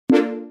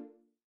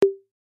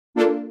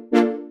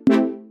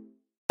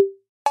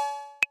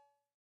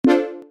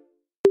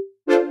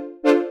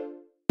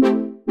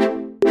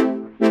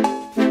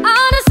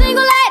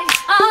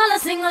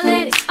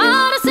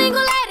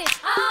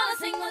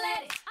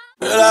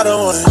I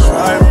don't wanna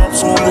drive, I'm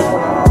too lit.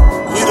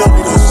 We don't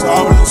need a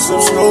sour and some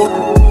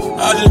slow.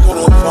 I just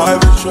gonna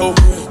vibe and show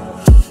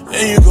you.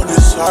 And you gon'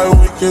 decide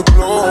when we can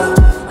blow.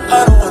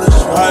 I don't wanna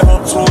drive,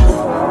 I'm too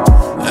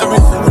lit.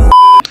 Everything.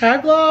 Hi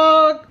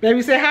vlog,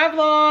 baby say hi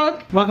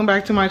vlog. Welcome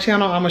back to my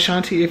channel. I'm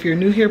Ashanti. If you're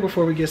new here,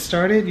 before we get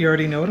started, you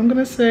already know what I'm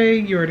gonna say.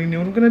 You already know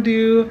what I'm gonna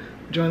do.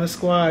 Join the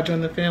squad, join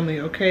the family,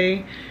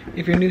 okay?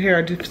 If you're new here,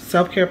 I do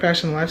self-care,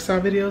 fashion,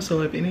 lifestyle videos.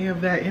 So if any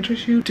of that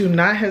interests you, do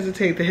not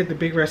hesitate to hit the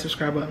big red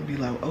subscribe button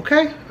below,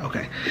 okay?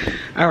 Okay.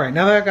 All right,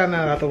 now that I've gotten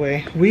that out of the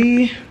way,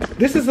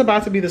 this is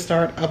about to be the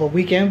start of a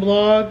weekend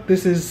vlog.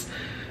 This is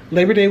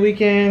Labor Day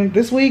weekend.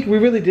 This week, we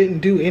really didn't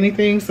do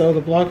anything, so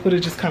the vlog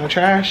footage is kind of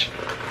trash.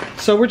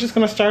 So we're just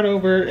gonna start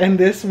over, and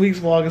this week's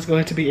vlog is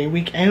going to be a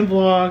weekend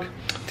vlog.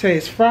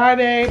 Today's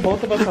Friday,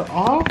 both of us are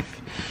off.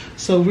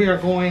 So we are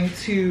going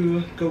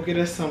to go get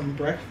us some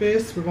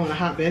breakfast. We're going to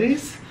Hot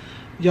Betty's.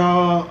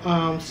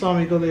 Y'all saw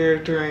me go there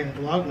during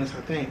Vlogmas,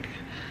 I think,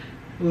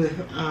 with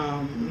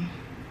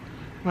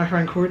my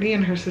friend Courtney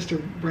and her sister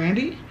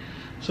Brandy.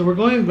 So we're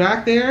going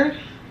back there.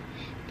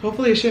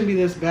 Hopefully it shouldn't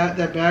be that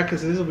bad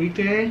because it is a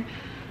weekday.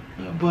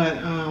 But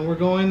we're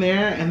going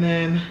there, and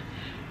then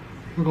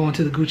we're going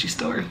to the Gucci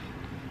store.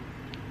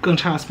 Gonna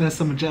try to spend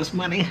some of Jeff's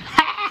money.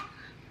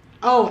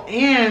 Oh,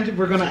 and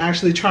we're gonna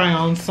actually try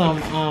on some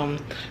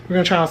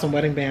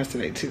wedding bands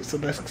today too, so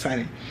that's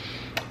exciting.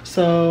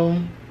 So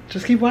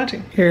just keep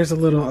watching. Here's a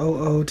little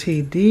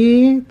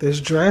OOTD. This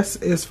dress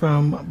is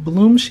from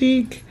Bloom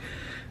Chic.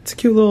 It's a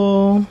cute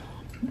little,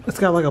 it's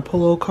got like a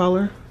polo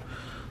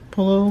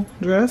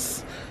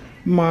dress.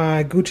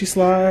 My Gucci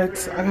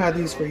slides, I've had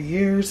these for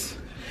years,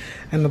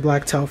 and the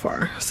black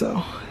Telfar.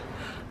 So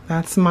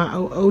that's my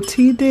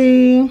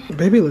OOTD.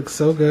 Baby looks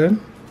so good.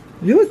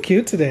 You look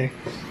cute today.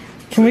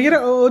 Can we get an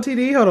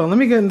OOTD? Hold on, let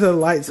me get into the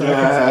light so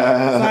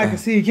I can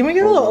see. Can we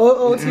get a little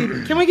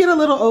OOTD? Can we get a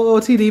little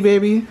OOTD,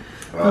 baby?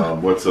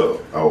 What's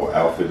up? Oh,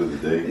 outfit of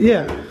the day.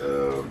 Yeah.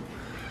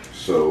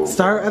 So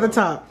start at the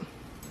top.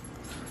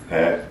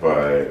 Hat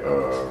by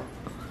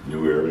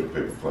New Era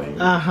Paper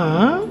Plane.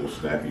 A little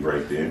snappy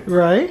right there.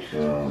 Right.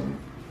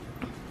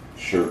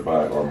 Shirt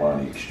by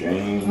Armani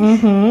Exchange. You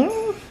know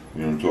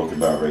what I'm talking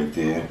about right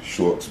there.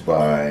 Shorts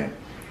by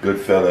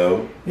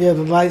Goodfellow. Yeah,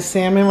 the light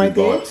salmon right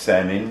there. Light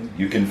salmon.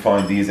 You can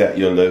find these at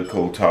your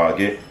local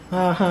Target.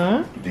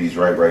 These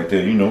right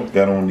there. You know,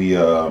 got on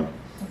the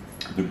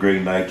gray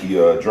Nike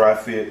dry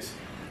fits.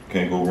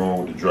 Can't go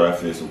wrong with the dry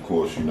fits. Of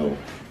course, you know,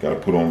 got to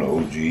put on the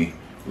OG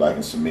Like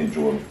and Cement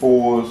Jordan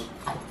 4s.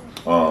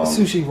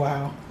 Sushi,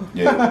 wow.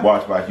 Yeah,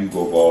 watch by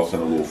Hugo Boss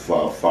and a little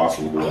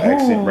fossil little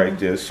accent right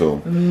there.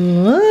 So, you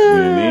know what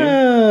I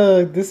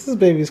mean? This is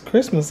baby's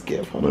Christmas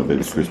gift. One of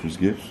baby's Christmas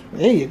gifts.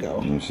 There you go. You know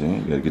what I'm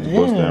saying? You gotta get the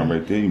bust down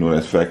right there. You know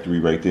that's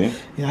factory right there.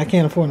 Yeah, I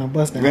can't afford no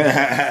bust down.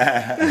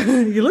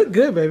 You look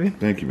good, baby.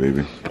 Thank you,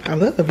 baby. I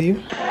love you.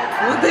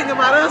 One thing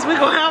about us, we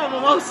gonna have a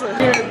mimosa.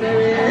 Here,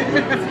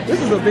 baby. This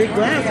is a big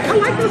glass. I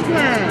like this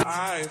glass.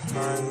 I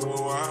find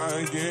why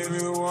I gave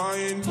you what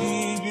you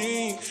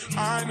needed.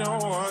 I know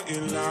what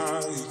you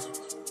like.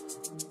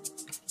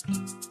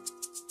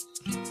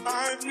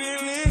 I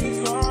feel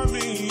it for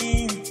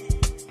me.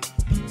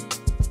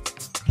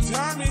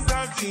 Time is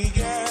up to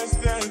gas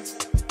tanks.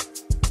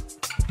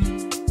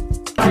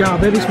 Y'all,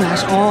 baby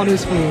smashed all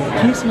this food.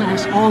 He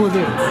smashed all of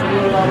it.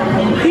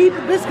 He eat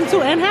the biscuit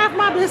too, and half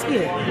my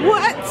biscuit.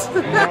 What?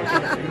 You're not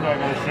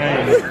gonna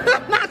shame.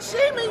 I'm not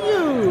shaming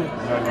you.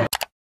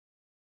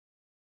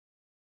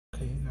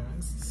 Okay,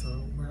 guys, so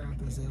we're at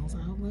the Zales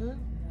outlet,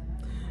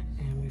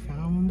 and we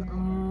found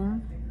our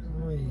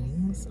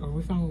rings, or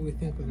we found what we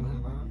think we're gonna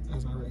have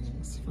as our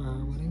rings for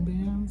our wedding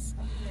bands.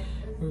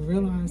 We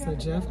realized that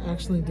Jeff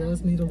actually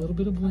does need a little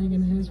bit of bling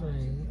in his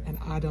ring, and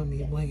I don't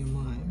need bling in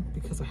mine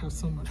because I have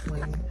so much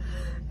bling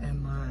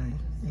in my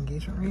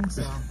engagement ring.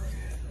 So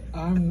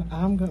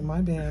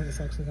my band is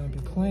actually gonna be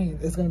plain.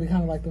 It's gonna be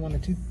kind of like the one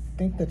that you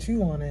think that you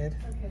wanted.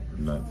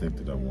 Not think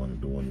that I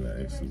wanted the one that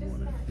I actually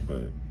wanted,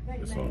 but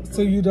it's all good.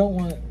 So you don't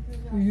want,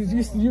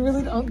 you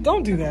really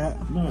don't do that.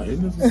 No,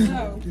 it doesn't.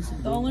 No,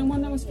 the only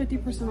one that was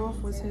 50%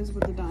 off was his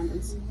with the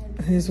diamonds.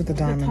 His with the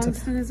diamonds. The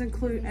tungsten is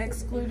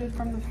excluded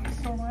from the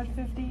store-wide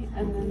 50,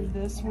 and then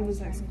this one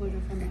is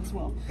excluded from it as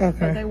well. Okay.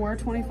 But they were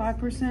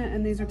 25%,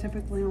 and these are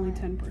typically only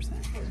 10%.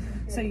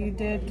 So you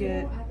did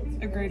get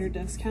a greater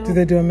discount. Do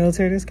they do a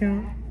military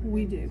discount?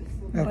 We do.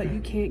 Okay. But you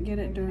can't get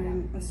it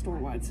during a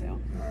store-wide sale.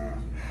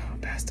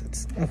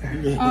 Bastards.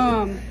 Okay.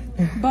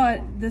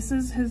 But this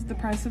is the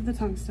price of the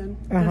tungsten.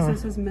 This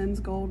is his men's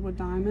gold with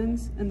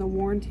diamonds, and the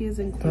warranty is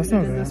included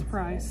in this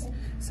price.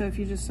 So if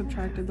you just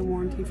subtracted the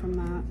warranty from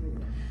that.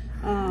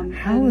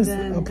 How is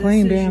a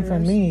plain band for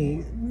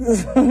me?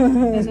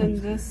 And then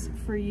this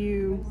for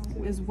you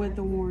is with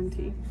the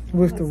warranty.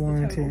 With the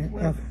warranty.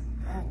 Okay.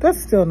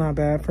 That's still not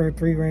bad for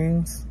 3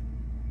 rings.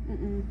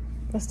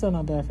 That's still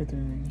not bad for 3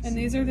 rings. And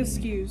these are the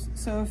SKUs.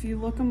 So if you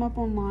look them up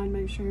online,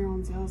 make sure you're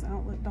on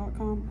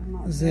ZalesOutlet.com and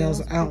not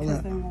Zales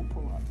Outlet. because they won't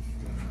pull up.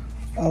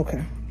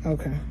 Okay.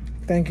 Okay.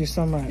 Thank you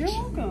so much. You're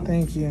welcome.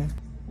 Thank you.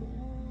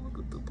 Look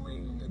at the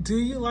bling Do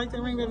you like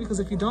that ring, baby? Because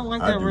if you don't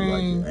like that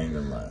ring, like it. I ain't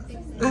gonna lie.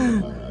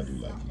 I do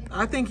like it.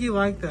 I think you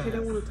like that. You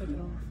don't want to take it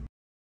off.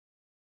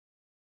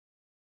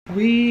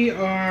 We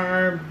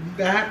are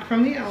back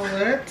from the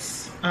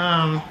outlets.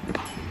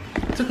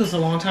 It took us a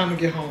long time to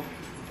get home.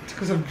 It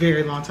took us a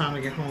very long time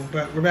to get home,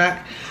 but we're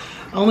back.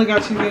 I only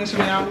got 2 things from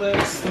the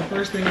outlets. The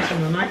first thing is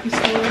from the Nike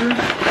store.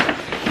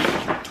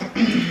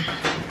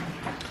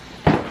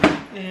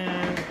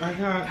 And I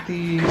got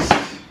these,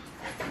 I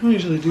don't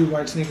usually do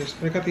white sneakers,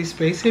 but I got these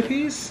Space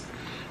Hippies.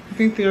 I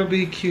think they'll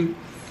be cute.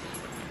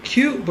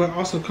 Cute, but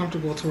also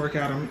comfortable to work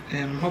out in.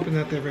 And I'm hoping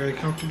that they're very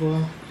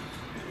comfortable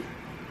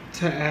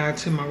to add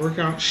to my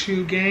workout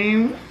shoe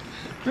game.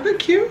 Are they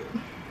cute?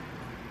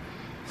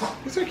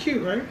 These are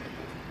cute, right?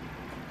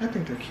 I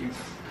think they're cute.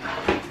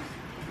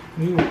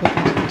 We will put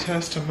them to the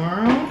test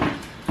tomorrow.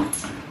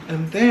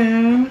 And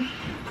then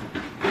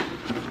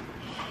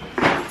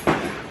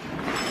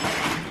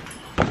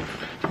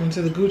went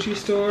to the Gucci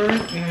store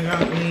and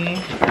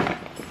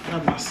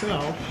got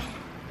myself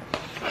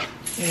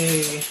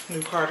a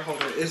new card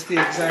holder. It's the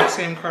exact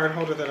same card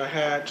holder that I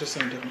had, just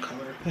in a different color.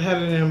 I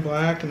had it in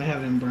black and I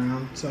had it in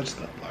brown, so I just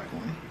got a black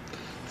one.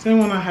 Same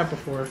one I had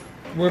before.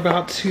 We're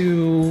about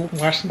to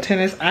watch some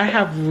tennis. I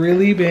have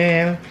really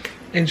been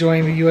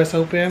enjoying the US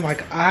Open.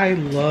 Like, I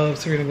love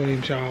Serena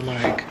Williams, y'all.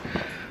 Like,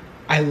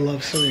 I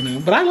love Serena,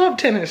 but I love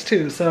tennis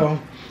too. So,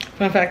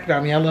 fun fact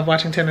about me, I love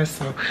watching tennis.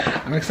 So,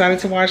 I'm excited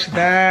to watch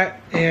that.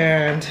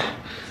 And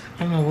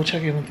I don't know, we'll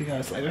check in with you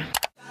guys later.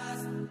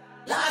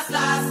 Last,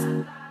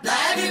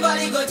 now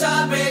everybody go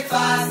to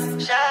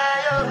breakfast.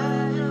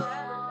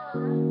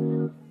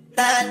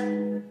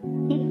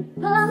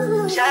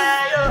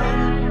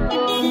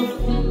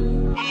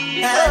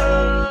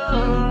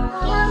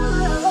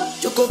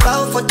 You go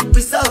bow for the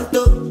result,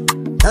 though.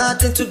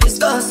 Nothing to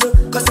discuss,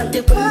 cause I'm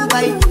the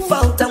by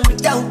default and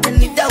without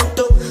any doubt,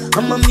 though.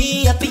 I'm a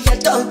me happy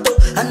adult, though.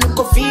 I no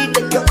go feed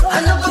the girl,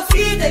 I no go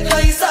feed the girl,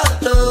 it's out,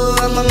 though.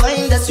 I'm a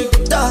mind that's you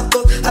can talk,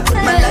 though. I put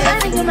my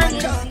life in my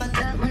job.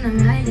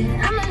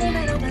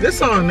 This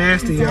song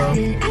nasty, y'all.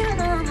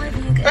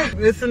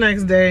 It's the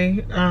next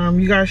day.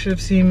 You guys should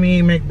have seen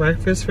me make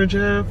breakfast for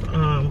Jeff,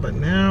 but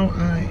now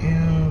I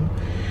am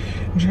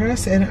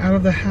dressed and out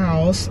of the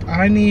house.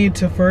 I need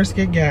to first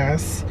get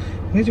gas.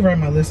 I need to write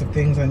my list of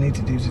things I need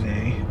to do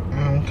today.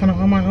 I'm kind of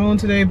on my own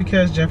today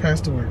because Jeff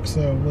has to work,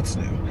 so what's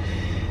new?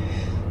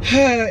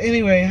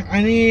 Anyway,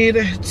 I need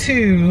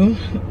to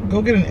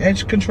go get an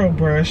edge control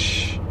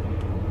brush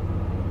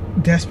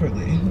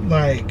desperately.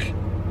 Like,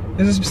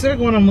 there's a specific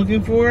one I'm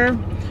looking for,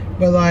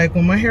 but like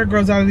when my hair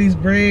grows out of these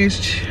braids,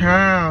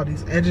 child,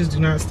 these edges do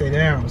not stay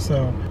down.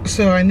 So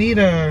I need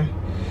a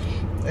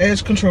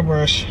edge control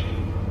brush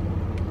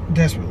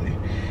desperately.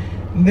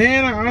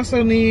 Then I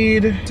also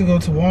need to go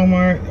to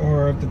Walmart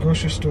or the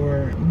grocery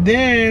store.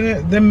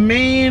 Then the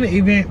main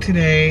event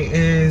today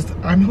is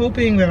I'm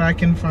hoping that I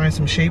can find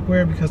some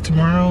shapewear, because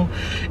tomorrow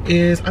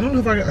is, I don't know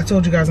if I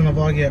told you guys in the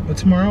vlog yet, but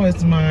tomorrow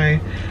is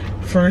my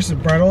first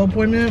bridal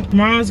appointment.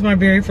 Tomorrow is my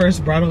very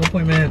first bridal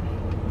appointment.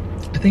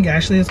 I think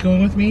Ashley is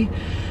going with me,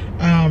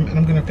 and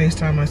I'm gonna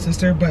FaceTime my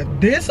sister.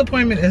 But this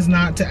appointment is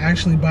not to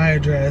actually buy a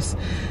dress.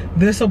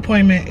 This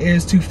appointment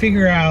is to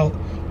figure out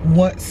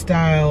what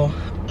style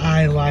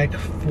I like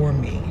for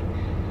me.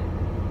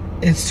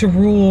 It's to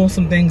rule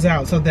some things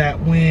out so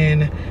that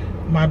when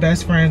my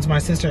best friends, my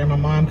sister and my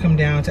mom come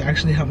down to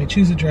actually help me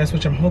choose a dress,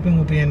 which I'm hoping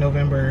will be in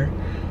November,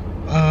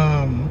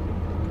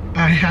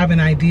 I have an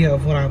idea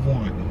of what I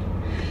want.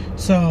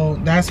 So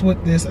that's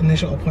what this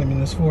initial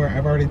appointment is for.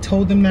 I've already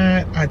told them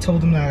that. I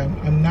told them that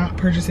I'm not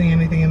purchasing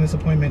anything in this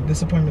appointment.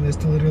 This appointment is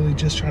to literally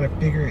just try to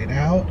figure it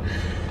out.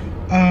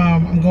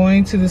 I'm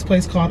going to this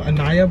place called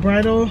Anaya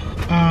Bridal.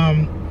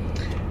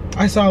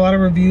 I saw a lot of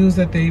reviews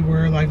that they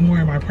were like more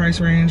in my price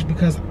range,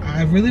 because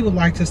I really would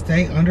like to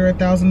stay under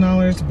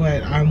 $1,000,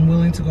 but I'm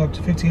willing to go up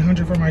to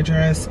 $1,500 for my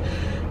dress.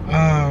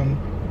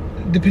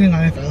 Depending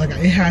on if like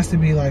it has to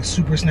be like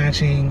super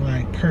snatching,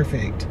 like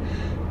perfect.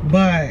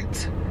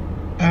 But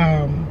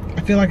I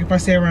feel like if I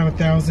stay around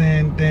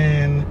 $1,000,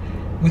 then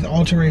with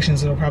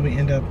alterations it'll probably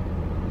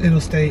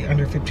it'll stay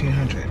under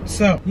 $1,500.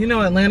 So you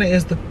know, Atlanta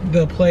is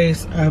the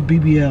place of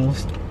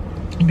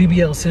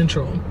BBL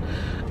Central.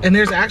 And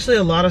there's actually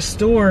a lot of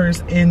stores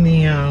in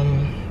the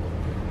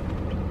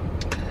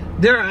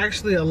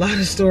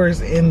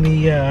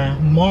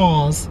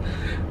malls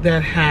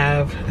that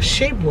have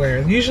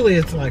shapewear. Usually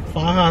it's like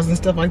fajas and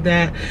stuff like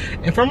that.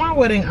 And for my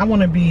wedding, I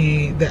want to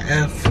be the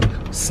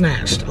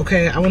snatched,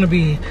 okay? I want to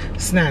be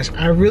snatched.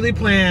 I really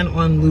plan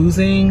on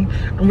losing.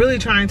 I'm really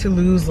trying to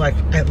lose like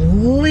at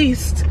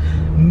least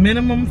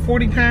minimum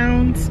 40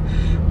 pounds.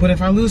 But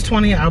if I lose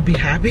 20, I'll be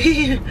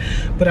happy.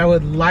 But I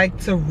would like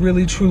to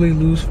really truly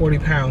lose 40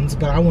 pounds.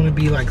 But I want to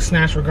be like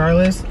snatched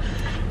regardless.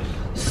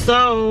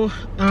 So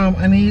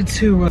I need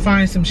to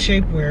find some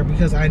shapewear,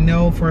 because I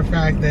know for a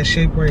fact that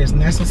shapewear is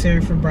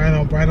necessary for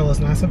bridal. Bridal is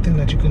not something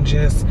that you can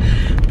just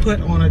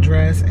put on a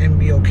dress and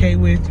be okay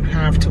with. You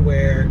have to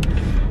wear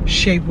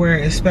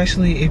shapewear,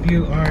 especially if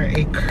you are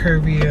a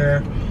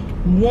curvier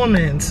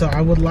woman, so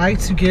I would like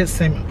to get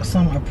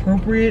some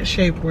appropriate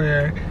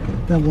shapewear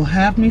that will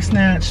have me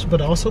snatched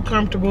but also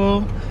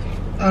comfortable.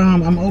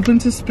 I'm open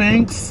to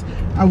Spanx.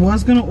 I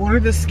was gonna order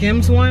the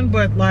Skims one,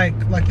 but like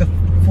the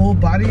full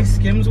body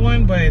Skims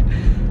one, but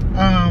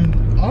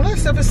all that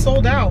stuff is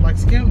sold out. Like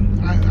Skims,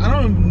 I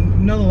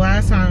don't know the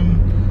last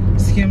time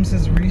Skims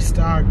has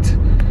restocked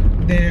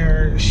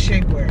their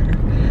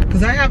shapewear,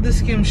 because I have the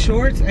Skims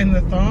shorts and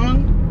the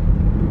thong,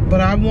 but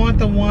I want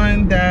the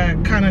one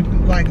that kind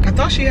of like, I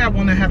thought she had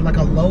one that had like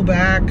a low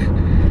back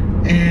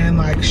and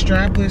like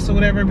strapless or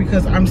whatever,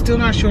 because I'm still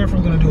not sure if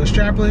I'm gonna do a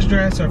strapless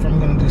dress or if I'm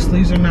gonna do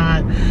sleeves or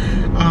not.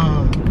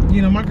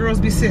 You know, my girls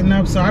be sitting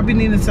up, so I be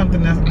needing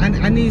something that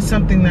I need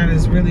something that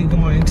is really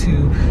going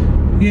to,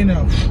 you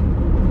know,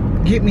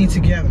 get me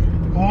together,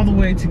 all the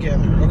way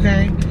together,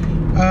 okay?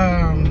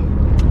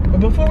 But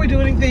before we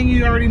do anything,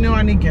 you already know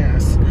I need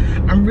gas.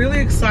 I'm really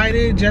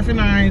excited. Jeff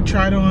and I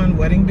tried on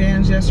wedding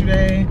bands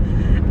yesterday,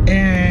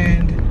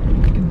 and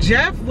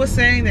Jeff was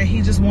saying that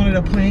he just wanted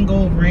a plain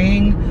gold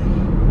ring,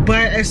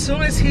 but as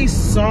soon as he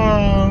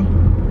saw,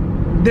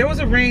 there was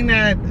a ring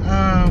that,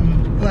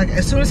 like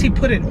as soon as he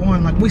put it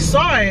on, like we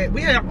saw it,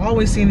 we had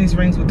always seen these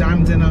rings with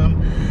diamonds in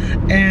them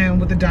and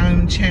with the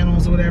diamond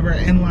channels or whatever,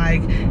 and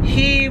like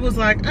he was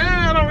like,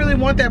 I don't really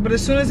want that, but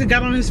as soon as it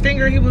got on his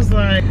finger, he was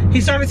like, he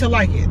started to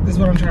like it, is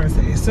what I'm trying to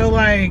say. So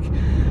like,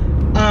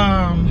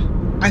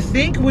 I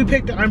think we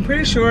picked, I'm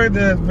pretty sure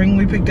the ring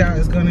we picked out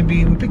is going to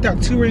be, we picked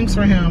out 2 rings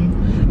for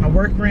him, a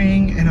work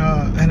ring and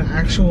an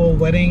actual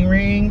wedding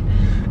ring.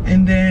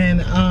 And then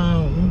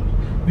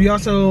we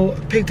also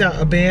picked out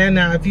a band.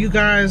 Now if you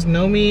guys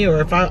know me, or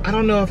if I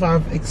don't know if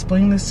I've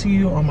explained this to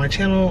you on my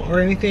channel or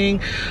anything,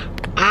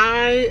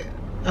 I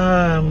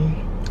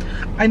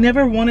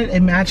never wanted a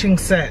matching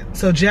set.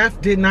 So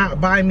Jeff did not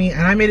buy me,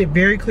 and I made it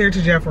very clear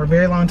to Jeff for a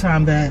very long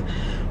time that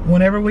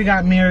whenever we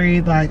got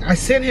married, like I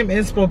sent him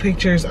inspo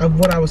pictures of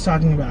what I was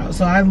talking about.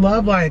 So I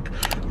love like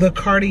the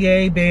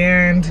Cartier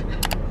band,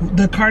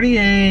 the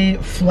Cartier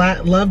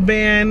flat love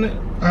band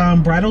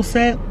bridal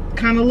set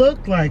kind of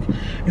look. Like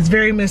it's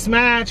very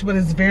mismatched, but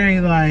it's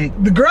very like,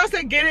 the girls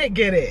that get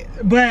it,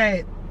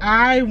 but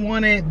I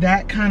wanted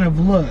that kind of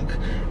look.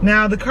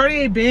 Now the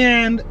Cartier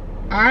band,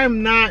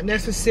 I'm not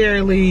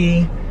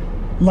necessarily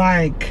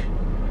like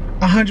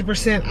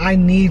 100% I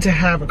need to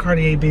have a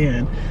Cartier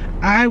band.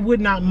 I would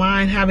not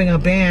mind having a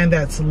band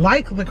that's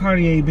like the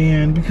Cartier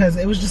band, because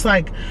it was just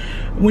like,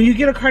 when you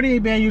get a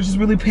Cartier band, you're just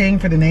really paying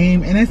for the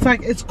name, and it's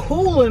like, it's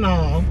cool and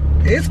all,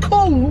 it's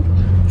cool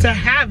to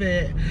have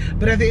it,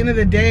 but at the end of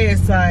the day,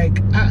 it's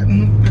like,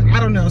 I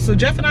don't know. So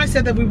Jeff and I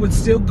said that we would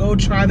still go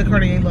try the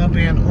Cartier love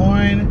band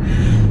on,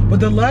 but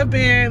the love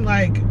band,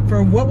 like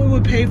for what we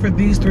would pay for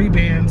these 3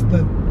 bands,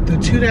 the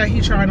 2 that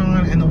he tried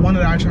on and the 1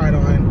 that I tried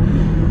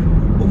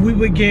on, we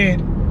would get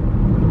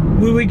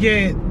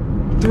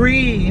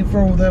 3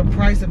 for the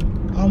price of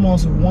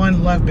almost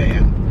 1 love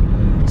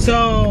band.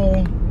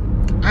 So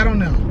I don't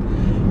know.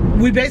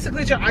 We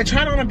basically I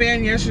tried on a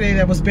band yesterday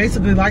that was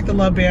basically like the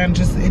love band,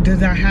 just it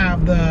did not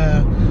have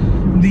the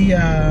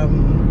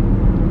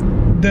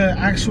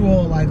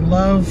actual like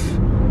love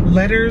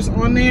letters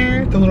on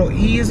there, the little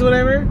E's or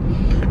whatever,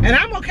 and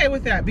I'm okay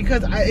with that,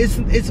 because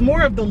it's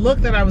more of the look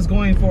that I was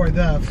going for,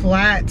 the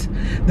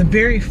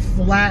very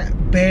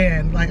flat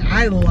band. Like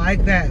I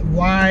like that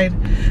wide,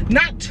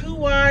 not too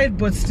wide,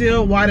 but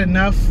still wide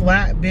enough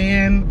flat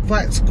band,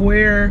 flat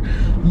square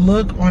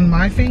look on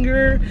my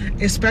finger,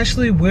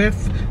 especially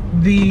with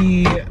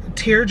the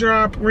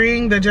teardrop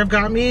ring that Jeff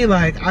got me.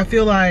 Like I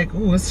feel like,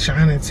 ooh, it's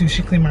shining too.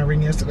 She cleaned my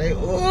ring yesterday.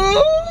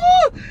 Ooh,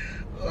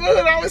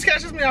 it always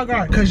catches me off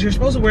guard, because you're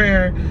supposed to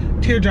wear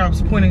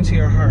teardrops pointing to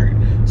your heart.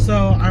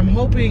 So I'm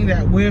hoping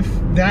that with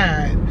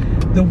that,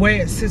 the way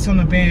it sits on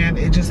the band,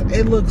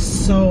 it looks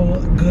so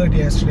good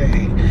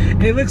yesterday.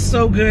 It looks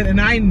so good,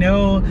 and I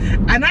know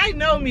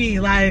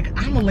me, like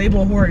I'm a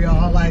label whore,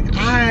 y'all. Like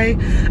I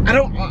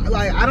don't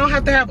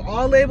have to have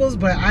all labels,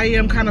 but I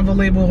am kind of a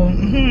label.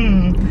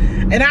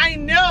 And I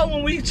know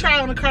when we try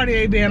on a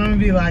Cartier band, I'm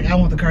gonna be like, I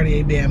want the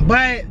Cartier band,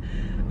 but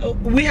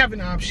we have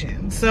an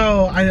option.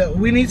 So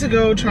we need to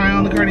go try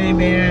on the Cartier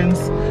bands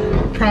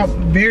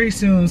very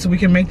soon so we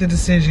can make the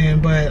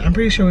decision, but I'm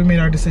pretty sure we made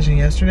our decision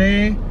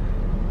yesterday.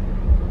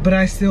 But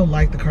I still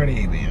like the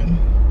Cartier band.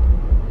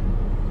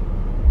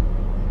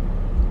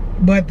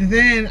 But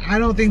then I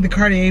don't think the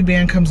Cartier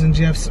band comes in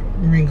Jeff's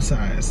ring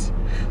size,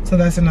 so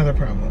that's another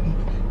problem.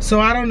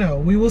 So I don't know,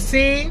 we will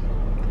see.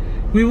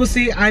 We will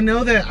see. I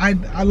know that I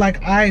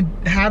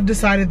have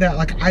decided that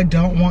like I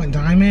don't want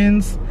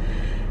diamonds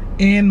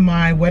in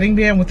my wedding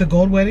band. With the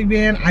gold wedding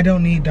band, I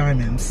don't need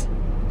diamonds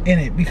in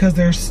it, because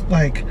there's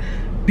like,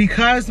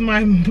 because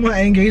my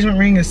engagement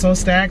ring is so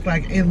stacked,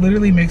 like it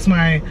literally makes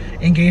my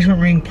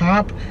engagement ring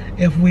pop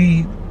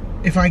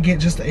if I get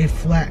just a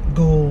flat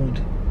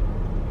gold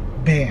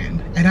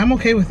band, and I'm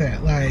okay with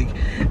that. Like,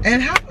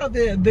 and how about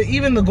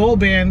even the gold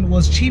band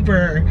was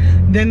cheaper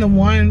than the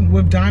one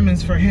with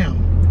diamonds for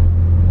him.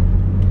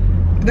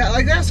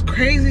 That's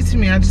crazy to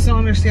me. I just don't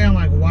understand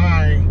like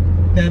why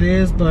that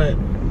is, but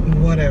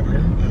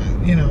whatever.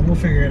 You know, we'll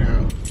figure it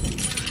out.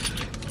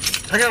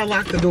 I gotta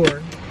lock the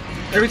door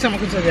every time I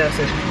come to the gas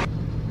station.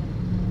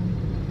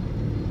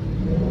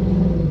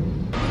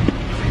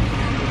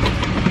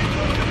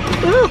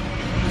 Ooh.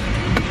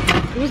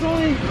 It was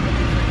only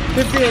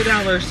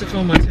 $58 to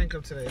fill my tank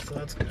up today, so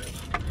that's good.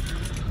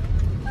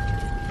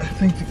 I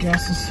think the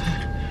gas is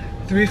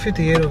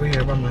 $3.58 over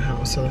here by my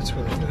house, so that's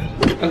really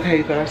good. Okay,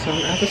 you guys, so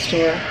I'm at the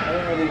store. I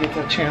didn't really get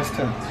the chance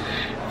to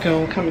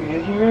film coming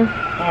in here,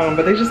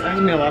 but they just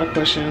asked me a lot of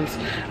questions.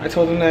 I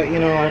told them that, you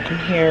know, I'll come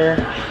here.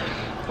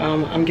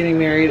 I'm getting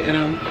married and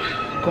I'm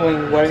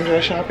going wedding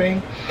dress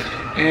shopping,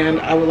 and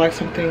I would like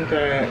something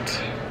that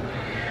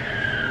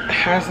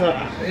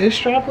is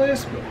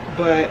strapless,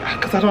 but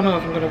because I don't know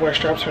if I'm gonna wear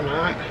straps or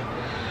not,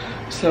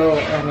 so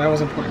that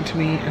was important to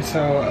me. And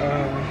so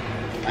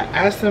I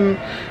asked them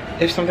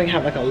if something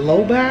had like a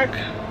low back,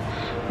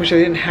 which I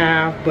didn't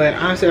have, but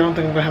honestly I don't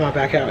think I'm gonna have my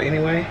back out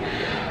anyway.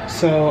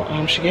 So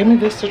she gave me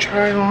this to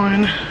try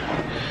on,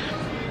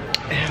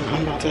 and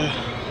I'm about to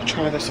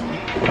try this on.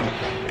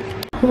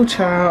 Oh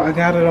child, I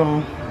got it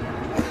on.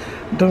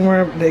 Don't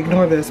worry,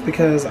 ignore this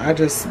because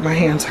my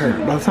hands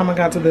hurt. By the time I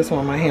got to this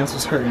one, my hands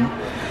was hurting.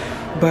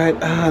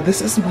 But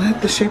this is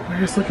what the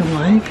shapewear is looking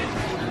like.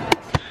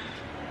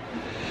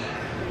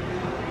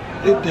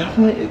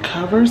 It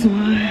covers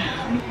my,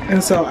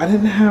 and so I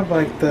didn't have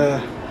like the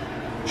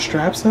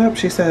straps up.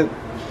 She said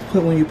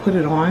when you put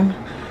it on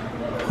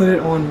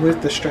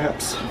with the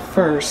straps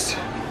first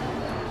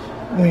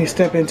when you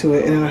step into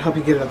it, and it'll help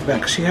you get it up the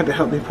back. She had to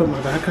help me put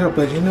my back up,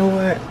 but you know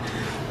what,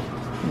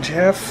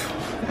 Jeff,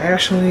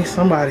 Ashley,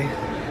 somebody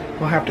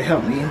will have to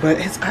help me. But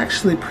it's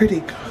actually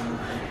pretty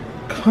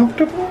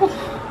comfortable.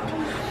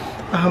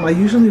 I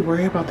usually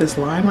worry about this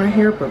line right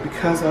here, but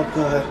because of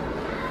the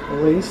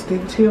lace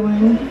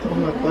detailing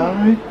on my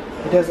thigh,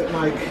 it doesn't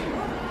like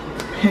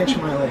pinch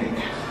my leg,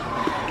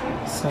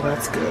 so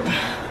that's good.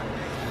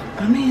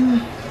 I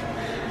mean,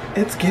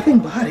 it's giving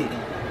body.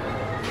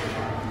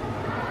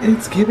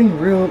 It's giving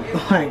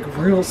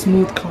real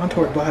smooth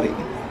contoured body.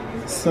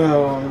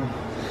 So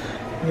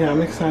yeah,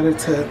 I'm excited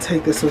to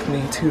take this with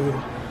me to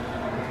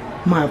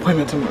my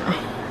appointment tomorrow.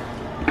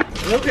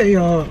 Okay,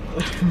 y'all.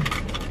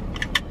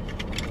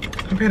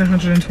 I paid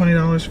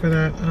 $120 for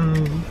that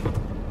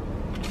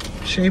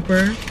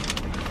shaper,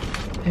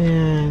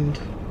 and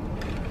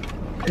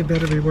it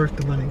better be worth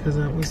the money because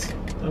that was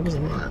a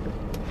lot.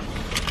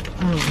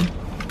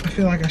 I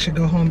feel like I should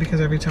go home because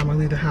every time I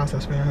leave the house I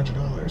spend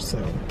 $100. So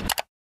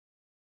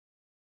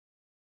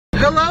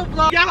hello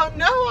vlog. Y'all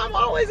know I'm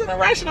always in a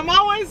rush and I'm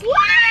always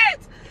late.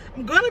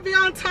 I'm gonna be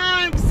on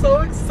time. So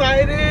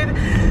excited.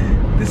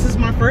 This is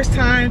my first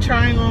time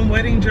trying on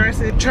wedding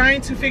dresses,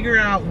 trying to figure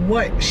out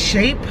what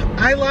shape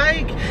I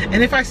like.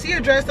 And if I see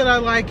a dress that I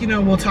like, you know,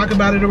 we'll talk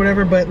about it or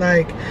whatever, but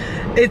like,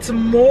 it's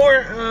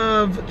more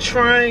of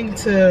trying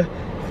to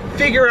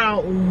figure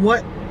out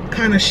what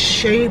kind of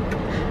shape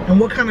and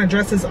what kind of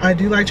dresses I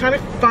do like, trying to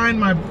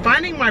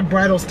finding my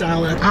bridal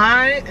style.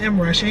 I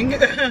am rushing.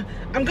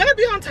 I'm gonna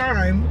be on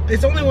time.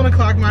 It's only 1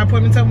 o'clock, my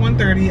appointment's at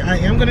 1:30. I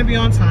am gonna be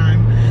on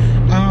time.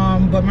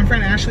 But my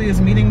friend Ashley is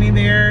meeting me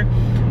there.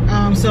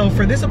 So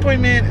for this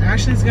appointment,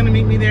 Ashley's gonna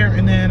meet me there,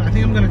 and then I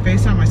think I'm gonna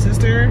FaceTime my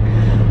sister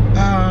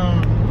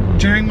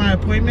during my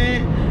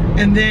appointment.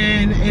 And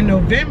then in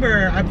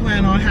November, I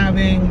plan on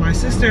having my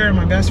sister and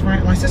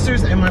my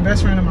sisters and my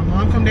best friend and my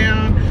mom come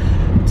down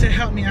to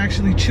help me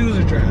actually choose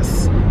a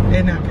dress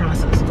in that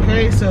process.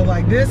 Okay, so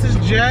like this is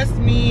just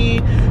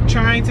me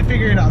trying to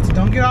figure it out, so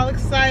don't get all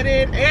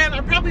excited. And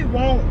I probably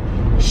won't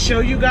show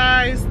you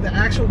guys the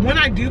actual, when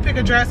I do pick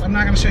a dress, I'm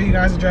not going to show you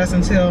guys a dress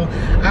until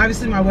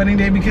obviously my wedding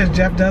day, because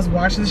Jeff does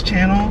watch this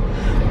channel.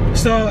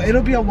 So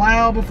it'll be a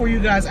while before you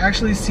guys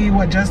actually see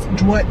what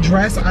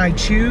dress I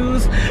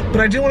choose.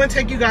 But I do want to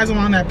take you guys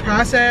along that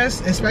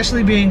process,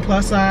 especially being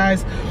plus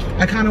size.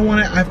 I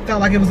felt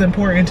like it was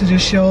important to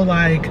just show,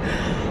 like,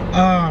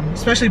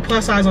 especially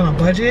plus size on a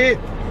budget,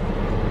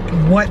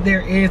 what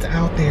there is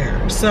out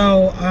there.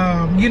 So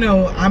you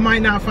know, I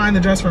might not find the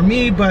dress for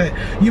me, but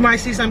you might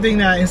see something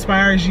that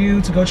inspires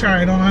you to go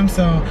try it on.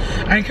 So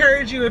I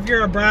encourage you, if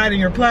you're a bride and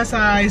you're plus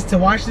size, to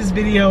watch this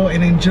video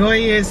and enjoy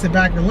it, sit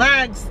back,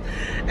 relax,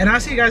 and I'll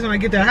see you guys when I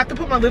get there. I have to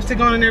put my lipstick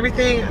on and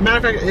everything. Matter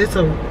of fact,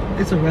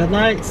 it's a red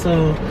light,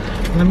 so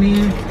let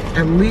me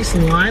at least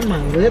line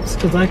my lips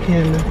because I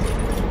can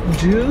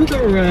do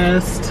the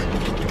rest.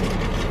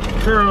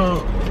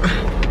 Girl,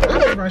 I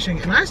was rushing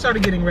and I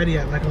started getting ready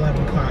at like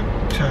 11 o'clock,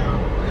 child.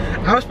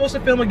 I was supposed to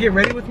film a get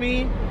ready with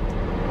me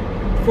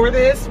for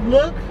this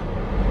look.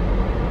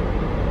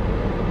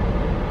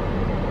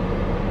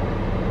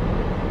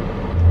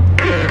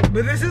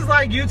 But this is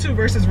like YouTube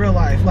versus real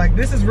life. Like,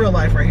 this is real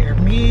life right here.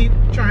 Me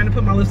trying to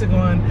put my lipstick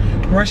on,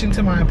 rushing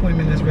to my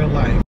appointment is real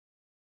life.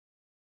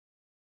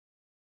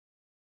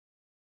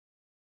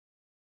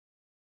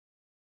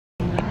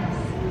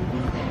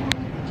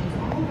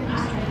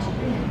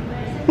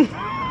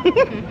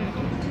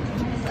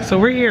 So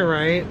we're here,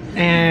 right?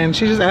 And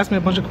she just asked me a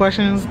bunch of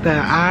questions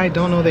that I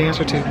don't know the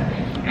answer to.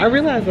 I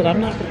realized that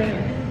I'm not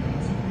prepared.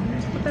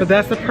 But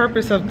that's the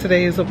purpose of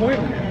today's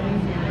appointment.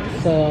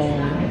 So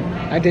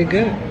I did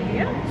good.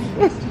 Yeah.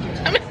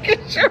 I'm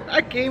making sure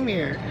I came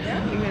here.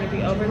 Yeah, you're gonna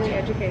be overly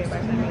educated by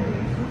something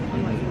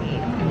on what you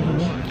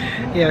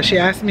need. Yeah, she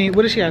asked me,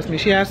 what did she ask me?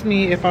 She asked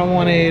me if I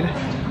wanted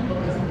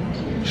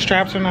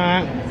straps or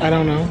not. I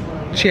don't know.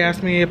 She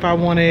asked me if I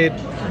wanted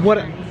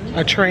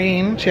a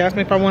train. She asked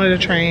me if I wanted a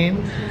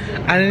train.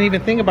 I didn't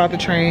even think about the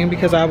train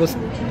because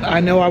I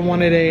know I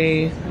wanted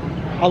a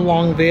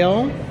long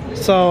veil.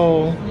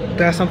 So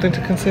that's something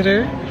to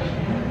consider.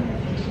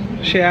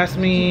 She asked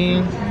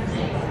me,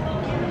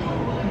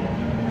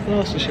 what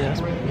else did she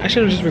ask me? I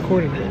should have just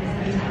recorded it.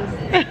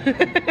 She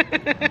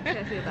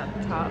asked you about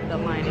the top, the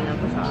lining of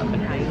the top,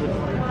 and how you would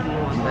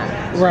want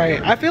that.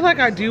 Right. I feel like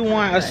I do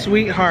want a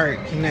sweetheart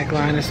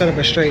neckline instead of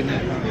a straight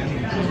neckline.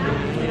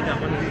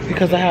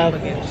 Because I have,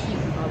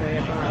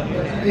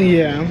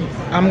 yeah.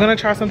 I'm gonna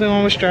try something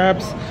on with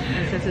straps.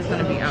 And since it's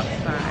gonna be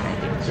outside, I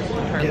think this is the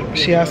perfect. Yep.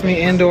 She asked me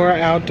indoor or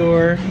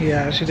outdoor.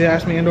 Yeah, she did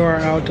ask me indoor or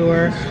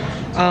outdoor.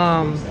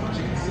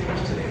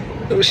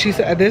 She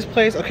said at this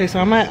place, okay, so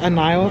I'm at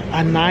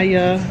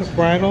Anaya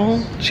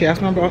Bridal. She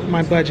asked me about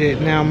my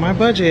budget. Now my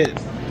budget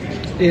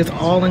is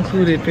all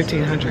included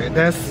 $1,500.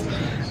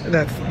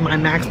 That's my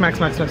max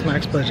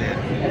budget.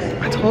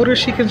 I told her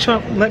she can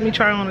let me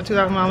try on a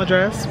 $2,000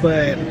 dress,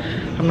 but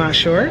I'm not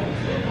sure.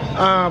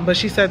 But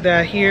she said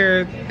that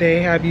here they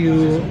have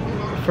you,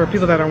 for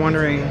people that are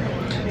wondering,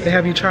 they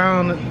have you try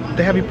on,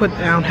 they have you put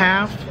down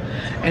half,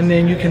 and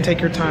then you can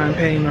take your time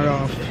paying it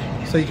off.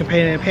 So you can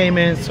pay it in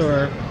payments,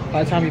 or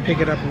by the time you pick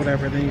it up or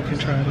whatever, then you can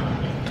try it on.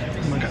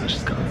 Oh my gosh,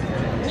 she's gone.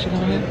 Is she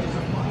gone?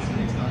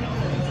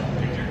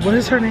 What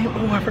is her name?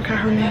 Oh, I forgot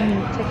her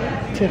name.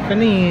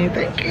 Tiffany.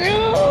 Thank you.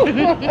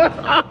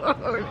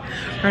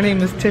 Her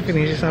name is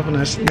Tiffany. She's helping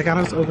us. They got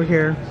us over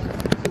here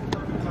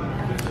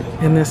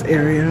in this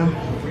area.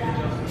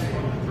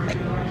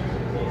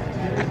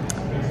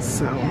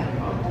 So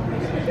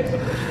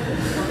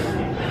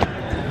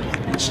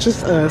it's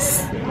just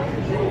us.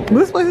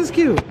 This place is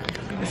cute.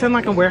 It's in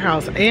like a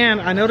warehouse,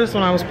 and I noticed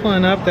when I was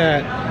pulling up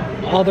that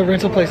all the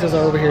rental places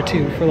are over here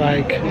too for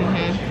like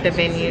the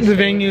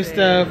venue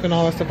stuff and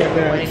all that stuff like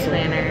that. Wedding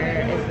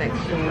planner is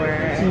next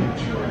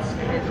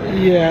door.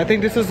 Yeah, I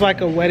think this is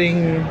like a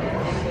wedding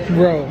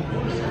row,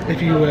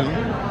 if you will.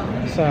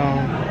 So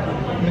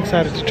I'm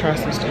excited to try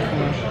some stuff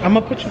on. I'm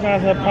gonna put you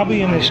guys up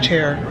probably in this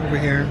chair over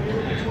here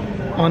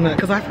on that,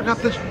 because I forgot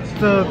the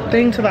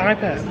thing to the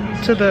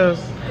iPad, to the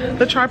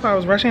tripod. I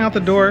was rushing out the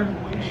door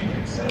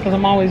because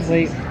I'm always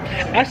late.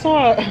 I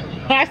saw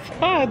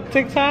on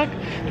TikTok,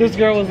 this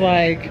girl was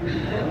like,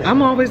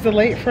 I'm always the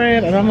late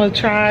friend and I'm gonna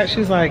try.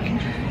 She's like,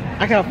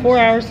 I got 4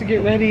 hours to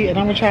get ready and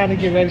I'm gonna try to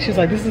get ready. She's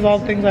like, this is all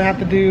the things I have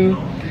to do.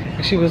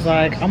 And she was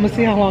like, I'm gonna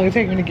see how long it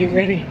takes me to get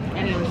ready.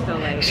 And you were still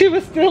late. She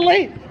was still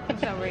late.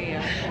 So were you?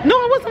 No,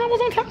 I wasn't. I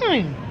was on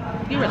time.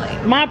 You were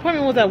late. My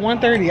appointment was at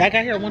 1:30. I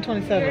got here at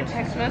 1:27. Your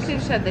text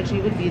message said that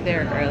you would be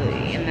there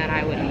early and that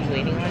I would be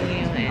waiting on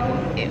you,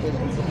 and it was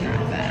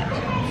not that.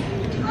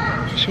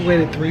 She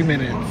waited 3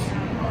 minutes.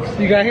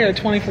 You got here at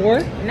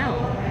 24?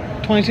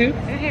 No. 22?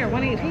 I got here at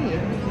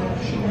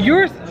 1:18.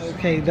 Yours?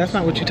 Okay, that's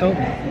not what you told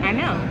me. I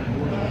know.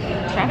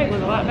 Traffic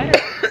was a lot better.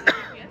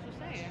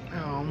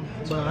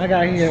 Well, I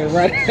got here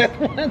right at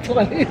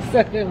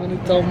 1:27 when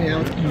it told me I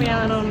was coming. Were you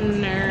a little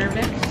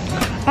nervous?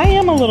 I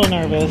am a little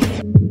nervous.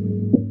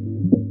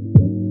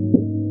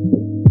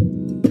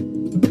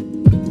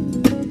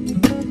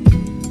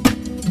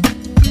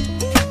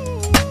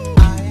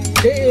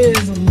 It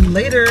is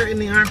later in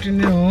the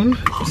afternoon,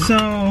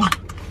 so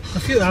a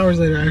few hours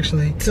later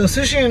actually. So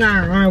Sushi and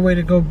I are on our way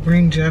to go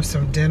bring Jeff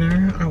some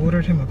dinner. I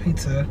ordered him a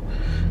pizza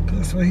because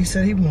that's what he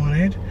said he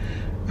wanted.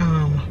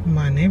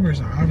 My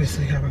neighbors are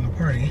obviously having a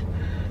party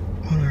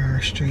on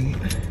our street,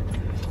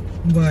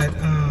 but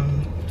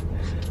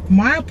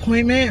my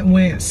appointment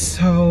went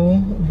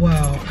so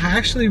well. I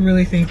actually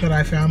really think that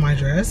I found my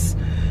dress,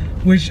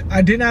 which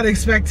I did not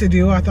expect to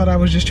do. I thought I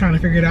was just trying to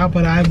figure it out,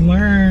 but I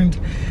learned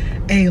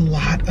a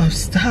lot of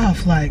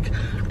stuff. Like,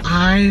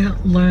 I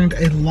learned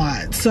a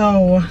lot.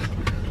 So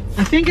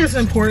I think it's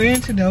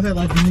important to know that,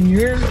 like, when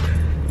you're,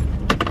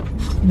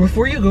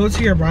 before you go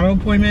to your bridal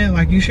appointment,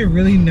 like, you should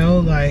really know,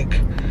 like,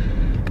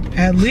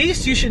 at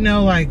least you should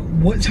know, like,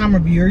 what time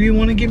of year you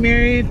want to get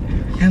married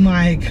and,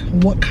 like,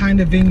 what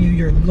kind of venue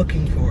you're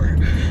looking for,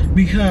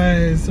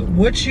 because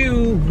what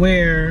you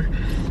wear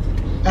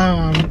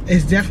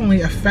is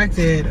definitely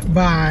affected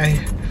by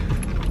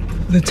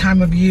the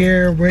time of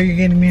year, where you're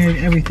getting married,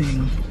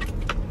 everything.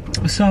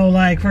 So,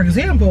 like, for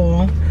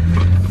example,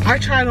 I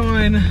tried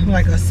on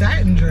like a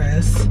satin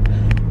dress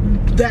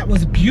that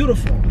was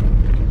beautiful.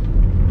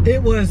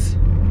 It was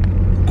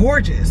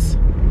gorgeous,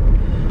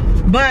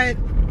 but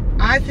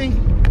I think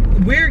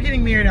we're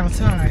getting married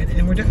outside,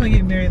 and we're definitely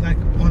getting married like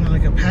on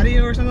like a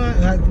patio or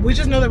something. Like, we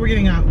just know that we're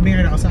getting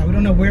married outside. We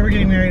don't know where we're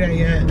getting married at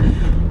yet.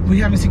 We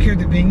haven't secured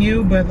the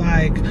venue, but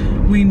like,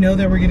 we know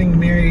that we're getting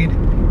married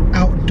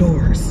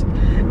outdoors.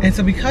 And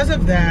so because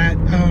of that,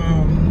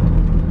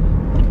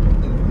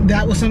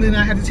 that was something that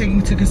I had to take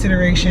into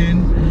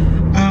consideration.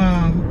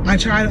 I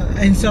tried,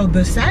 and so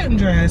the satin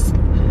dress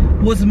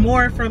was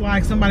more for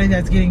like somebody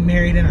that's getting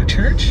married in a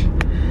church.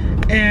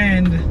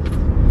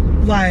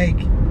 And like,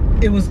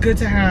 it was good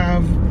to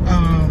have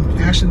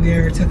Ashley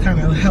there to kind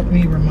of help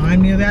me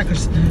remind me of that,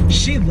 because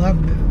she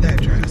loved that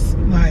dress.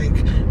 Like,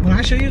 when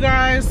I show you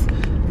guys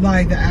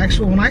like the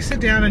actual, when I sit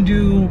down and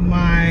do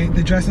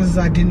the dresses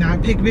I did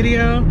not pick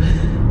video,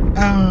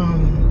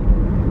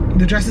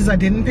 the dresses I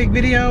didn't pick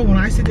video, when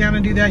I sit down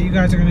and do that, you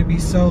guys are gonna be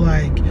so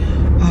like,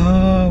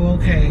 oh,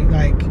 okay,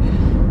 like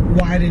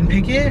why I didn't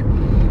pick it.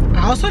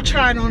 I also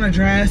tried on a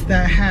dress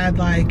that had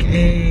like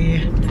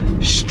a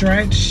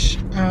stretch,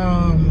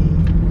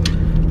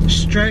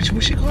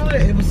 what she called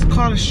it? It was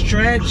called a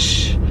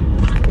stretch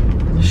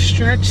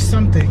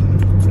something.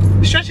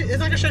 It's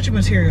like a stretchy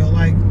material,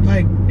 like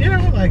you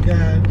know, like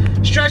a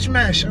stretch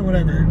mesh or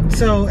whatever.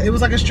 So it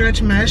was like a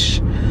stretch mesh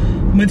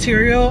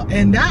material,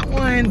 and that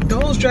one,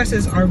 those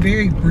dresses are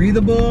very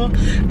breathable.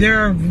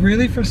 They're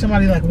really for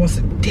somebody like wants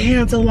to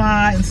dance a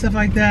lot and stuff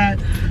like that.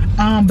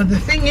 But the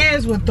thing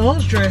is with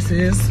those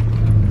dresses,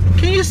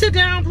 can you sit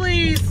down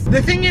please?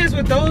 The thing is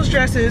with those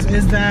dresses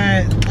is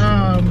that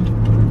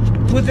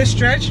with the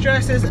stretch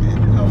dresses,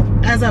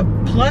 as a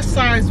plus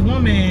size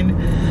woman,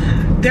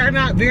 they're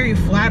not very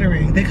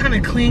flattering. They kind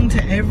of cling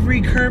to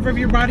every curve of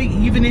your body,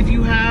 even if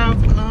you have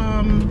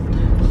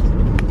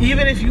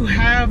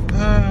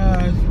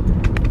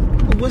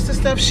what's the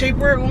stuff,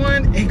 shapewear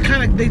on, it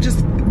kind of,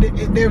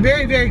 they're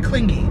very, very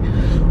clingy,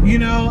 you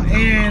know.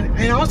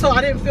 And also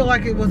I didn't feel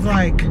like it was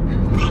like,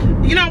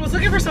 you know, I was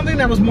looking for something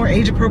that was more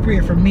age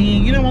appropriate for me.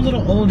 You know, I'm a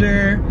little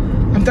older,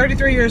 I'm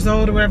 33 years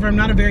old or whatever, I'm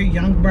not a very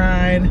young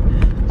bride.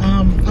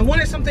 I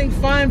wanted something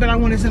fun, but I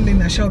wanted something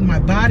that showed my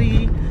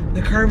body,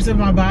 the curves of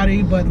my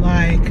body. But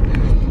like,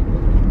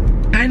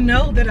 I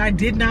know that I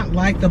did not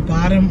like the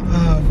bottom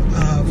of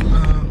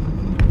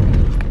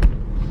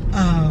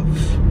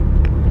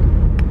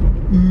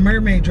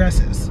mermaid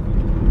dresses.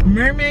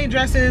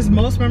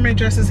 Most mermaid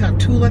dresses have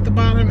tulle at the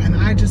bottom, and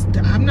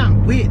I'm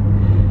not with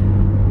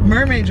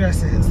mermaid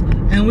dresses.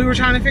 And we were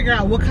trying to figure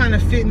out what kind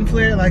of fit and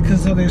flare, like,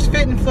 cause so there's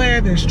fit and flare,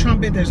 there's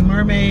trumpet, there's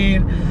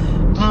mermaid.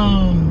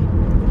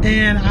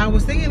 And I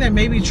was thinking that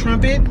maybe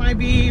trumpet might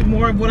be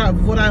more of what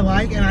I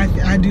like, and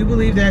I do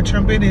believe that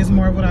trumpet is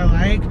more of what I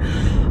like.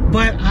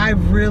 But I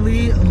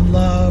really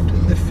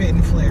loved the fit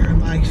and flare.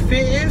 Like,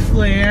 fit and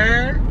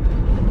flare,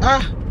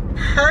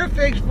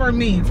 perfect for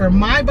me, for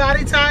my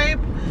body type.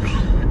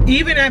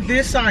 Even at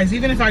this size,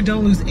 even if I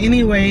don't lose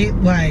any weight,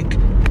 like,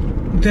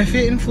 the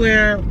fit and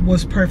flare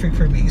was perfect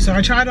for me. So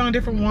I tried on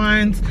different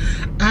ones.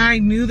 I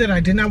knew that I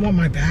did not want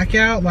my back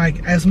out.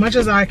 Like, as much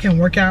as I can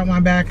work out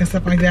my back and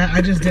stuff like that,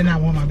 I just did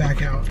not want my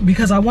back out,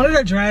 because I wanted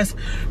a dress.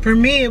 For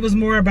me, it was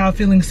more about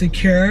feeling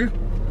secure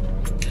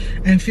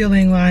and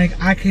feeling like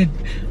I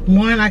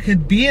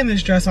could be in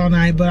this dress all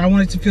night, but I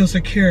wanted to feel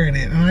secure in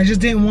it. And I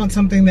just didn't want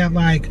something that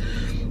like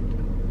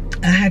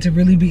I had to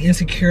really be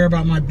insecure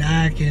about my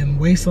back and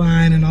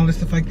waistline and all this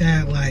stuff like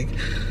that. Like,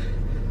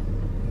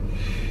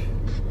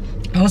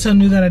 I also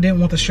knew that I didn't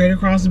want the straight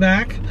across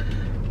back.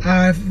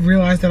 I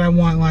realized that I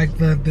want like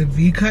the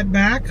V-cut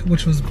back,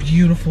 which was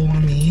beautiful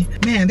on me.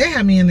 Man, they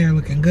had me in there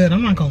looking good,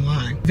 I'm not gonna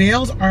lie.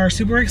 Veils are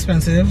super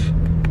expensive,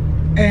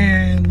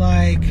 and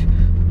like,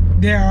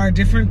 there are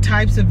different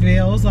types of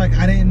veils. Like,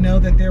 I didn't know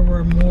that there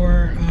were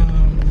more,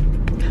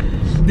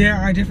 there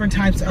are different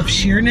types of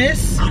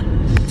sheerness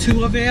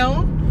to a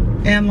veil.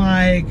 And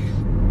like,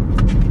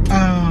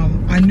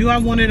 I knew I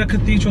wanted a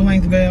cathedral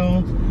length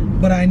veil,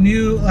 but I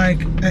knew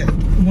like,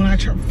 when I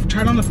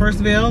tried on the first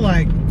veil,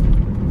 like,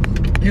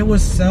 it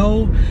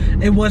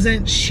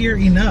wasn't sheer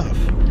enough.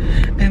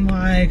 And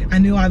like, I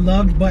knew I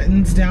loved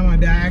buttons down my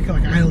back.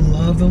 Like, I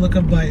love the look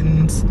of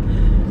buttons.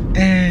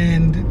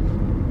 And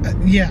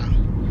yeah.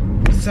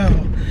 So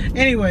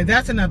anyway,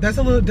 that's enough. That's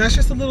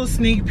just a little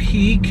sneak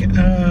peek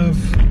of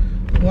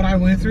what I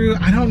went through.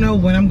 I don't know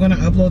when I'm gonna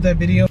upload that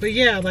video, but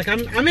yeah, like,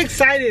 I'm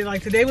excited.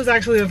 Like, today was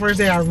actually the first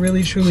day I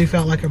really truly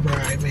felt like a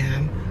bride,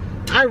 man.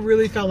 I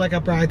really felt like a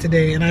bride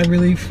today, and I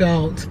really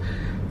felt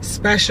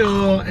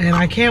special, and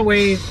I can't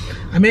wait.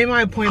 I made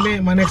my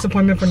next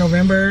appointment for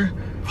November,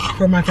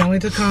 for my family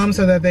to come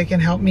so that they can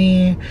help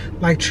me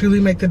like truly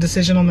make the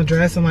decision on the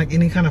dress and like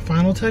any kind of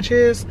final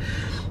touches.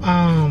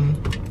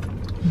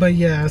 But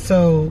yeah,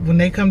 so when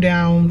they come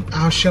down,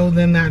 I'll show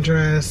them that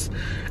dress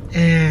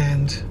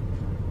and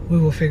we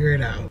will figure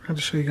it out. I'll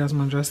just show you guys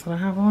my dress that I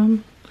have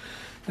on.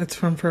 It's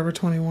from Forever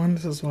 21.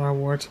 This is what I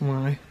wore to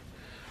my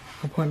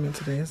appointment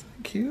today. Isn't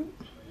it cute?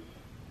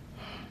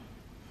 I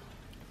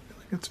feel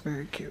like it's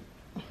very cute.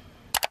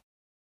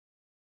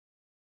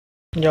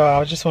 Yo,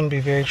 I just want to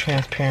be very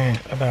transparent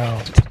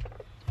about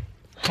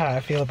how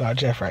I feel about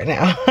Jeff right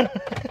now.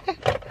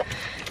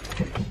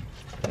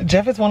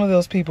 Jeff is one of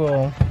those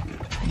people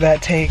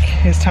that take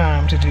his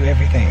time to do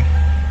everything.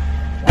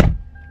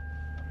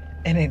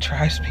 And it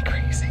drives me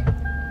crazy.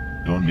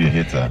 Don't be a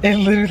hater. It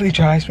literally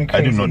drives me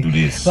crazy. I do not do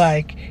this.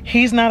 Like,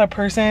 he's not a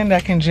person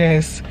that can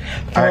just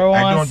throw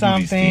on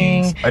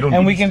something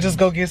and we can just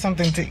go get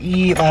something to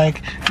eat.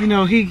 Like, you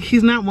know,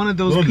 he's not one of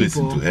those people. Don't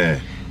listen to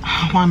her.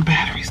 Oh, my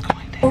battery's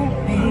going down.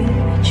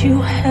 you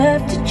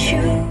have to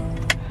choose.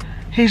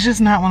 He's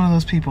just not one of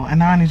those people. And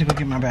now I need to go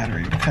get my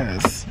battery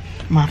because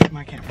my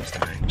camera's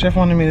dying. Jeff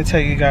wanted me to tell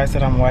you guys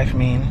that I'm wife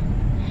mean.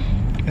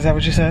 Is that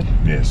what you said?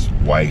 Yes,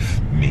 wife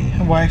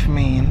mean. Wife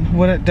mean.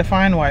 What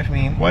define wife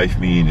mean? Wife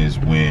mean is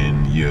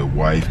when your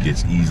wife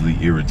gets easily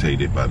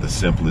irritated by the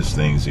simplest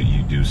things that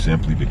you do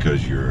simply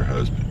because you're her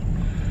husband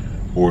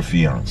or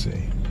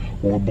fiance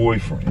or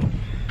boyfriend.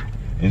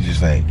 It's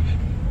just like,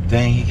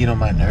 dang, he get on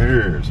my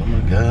nerves. Oh my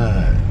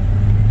God.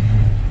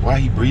 Why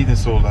he breathing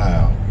so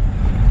loud?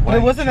 But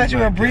it wasn't that you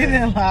were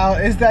breathing loud.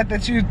 It's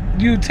that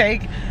you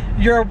take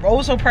your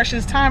oh so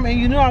precious time, and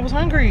you knew I was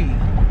hungry.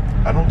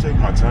 I don't take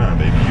my time,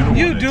 baby.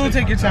 You do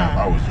take your time.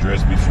 I was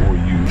dressed before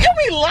you. You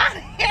be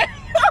lying.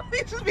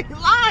 You just be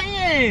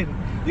lying.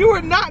 You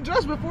were not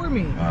dressed before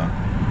me.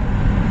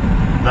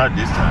 Not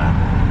this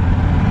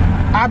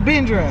time. I've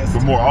been dressed.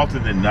 But more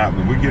often than not,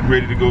 when we're getting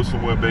ready to go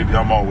somewhere, baby,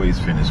 I'm always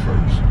finished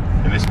first.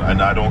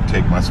 And I don't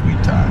take my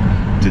sweet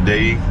time.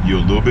 Today, you're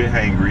a little bit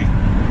hangry,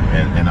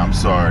 and I'm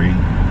sorry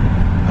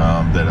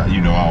that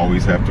I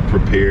always have to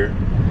prepare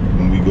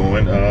when we go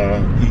and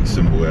eat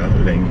somewhere.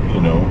 It ain't,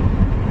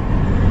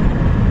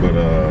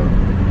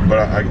 But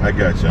I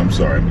got you. I'm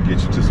sorry. I'm gonna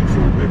get you to some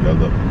food, baby. I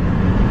love you.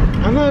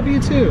 I love you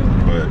too.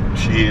 But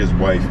she is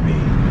wife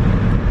mean.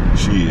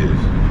 She is.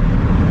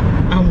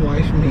 I'm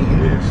wife mean.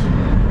 Yes.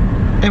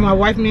 Am I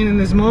wife mean in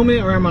this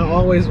moment, or am I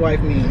always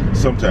wife mean?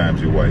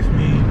 Sometimes you're wife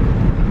mean.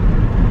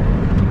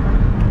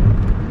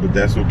 But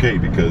that's okay,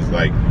 because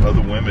like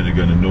other women are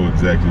gonna know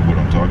exactly what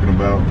I'm talking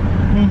about.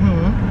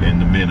 Mm-hmm.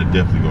 And the men are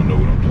definitely gonna know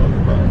what I'm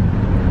talking about.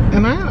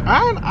 And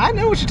I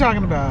know what you're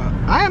talking about.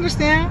 I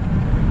understand.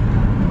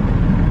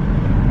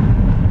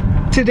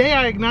 Today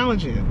I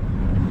acknowledge it.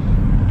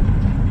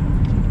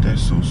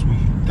 That's so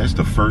sweet. That's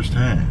the first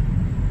time.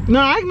 No,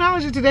 I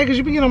acknowledge it today because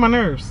you've been getting on my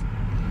nerves.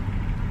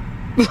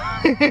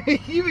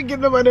 You've been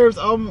getting on my nerves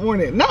all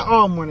morning. Not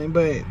all morning,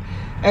 but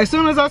as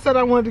soon as I said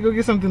I wanted to go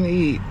get something to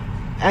eat,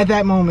 at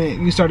that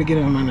moment you started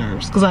getting on my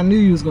nerves because I knew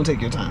you was gonna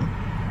take your time.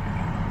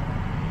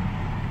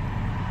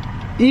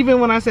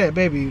 Even when I said,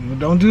 baby,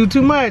 don't do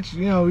too much,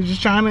 we're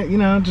just trying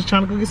to, just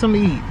trying to go get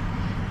something to eat.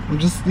 I'm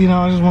just,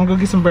 I just want to go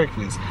get some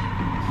breakfast.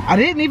 I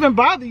didn't even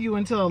bother you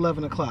until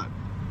 11 o'clock.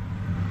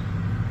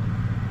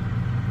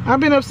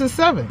 I've been up since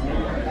 7. I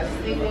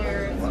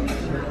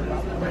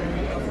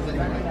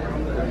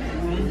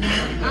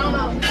don't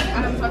know.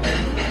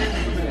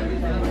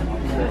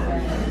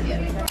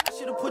 I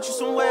should've put you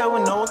somewhere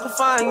where no one can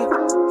find you.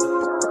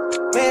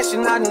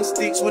 Mansion out in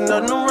sticks with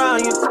nothing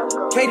around you.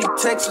 Katy,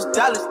 Texas,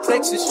 Dallas,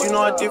 Texas,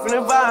 a different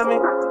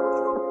environment.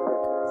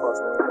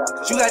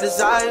 You got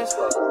desires.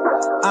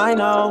 I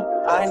know.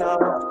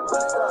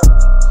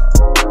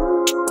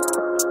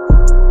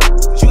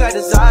 You got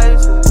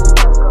desires.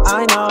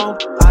 I know.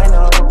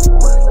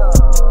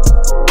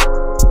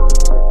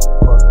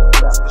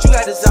 You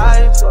got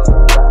desires.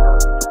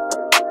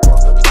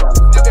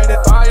 Look at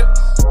that fire.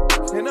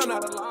 And I'm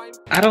not alive.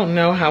 I don't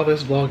know how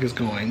this vlog is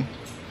going.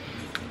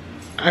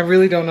 I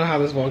really don't know how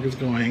this vlog is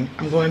going.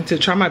 I'm going to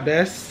try my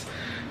best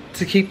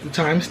to keep the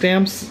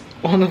timestamps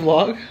on the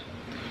vlog.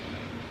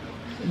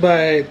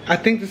 But I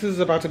think this is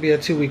about to be a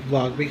 2-week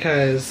vlog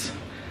because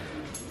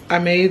I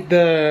made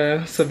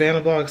the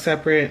Savannah vlog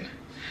separate.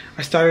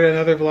 I started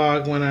another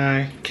vlog when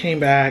I came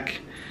back.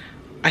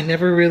 I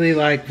never really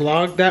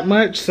vlogged that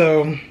much,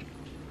 so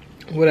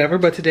whatever.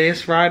 But today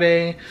is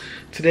Friday.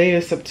 Today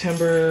is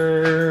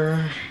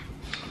September,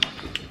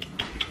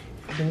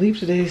 I believe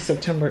today is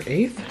September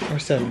 8th or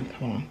 7th.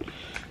 Hold on.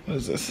 What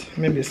is this?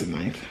 Maybe it's the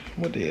 9th.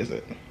 What day is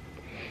it?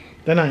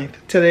 The 9th.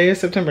 Today is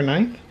September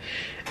 9th.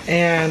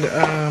 And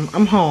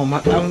I'm home.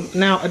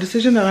 Now, a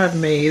decision that I've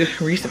made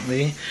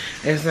recently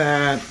is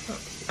that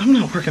I'm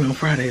not working on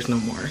Fridays no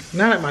more.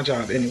 Not at my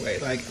job anyway.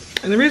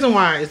 And the reason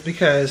why is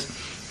because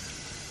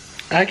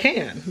I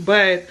can.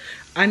 But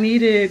I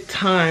needed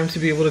time to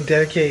be able to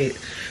dedicate.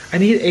 I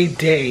need a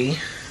day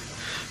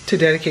to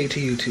dedicate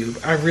to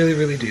YouTube. I really,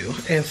 really do.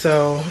 And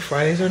so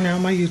Fridays are now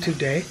my YouTube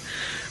day.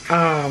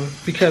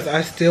 Because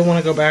I still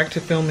want to go back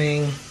to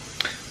filming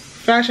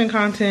fashion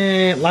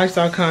content,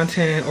 lifestyle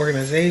content,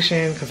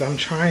 organization, because I'm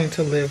trying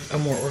to live a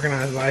more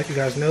organized life. You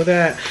guys know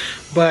that.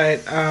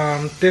 But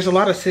there's a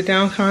lot of sit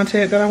down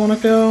content that I want to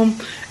film,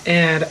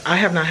 and I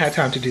have not had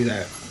time to do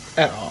that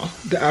at all.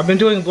 I've been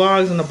doing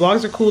vlogs, and the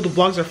vlogs are cool. The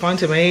vlogs are fun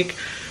to make,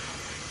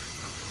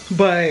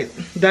 but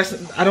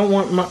I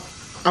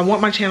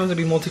want my channel to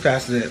be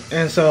multifaceted.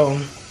 And so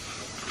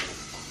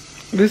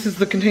this is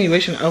the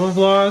continuation of a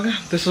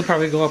vlog. This will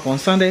probably go up on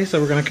Sunday, so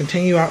we're going to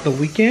continue out the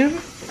weekend.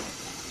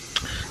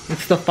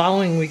 It's the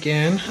following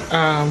weekend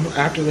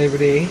after Labor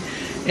Day,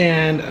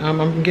 and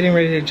I'm getting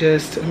ready to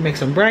just make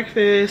some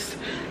breakfast.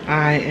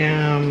 I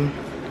am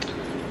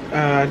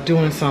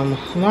doing some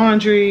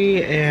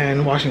laundry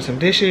and washing some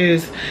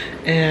dishes,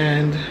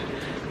 and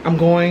I'm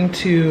going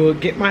to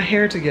get my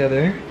hair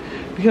together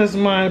because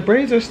my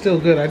braids are still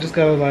good. I just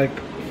gotta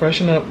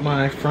freshen up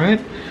my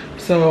front.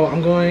 So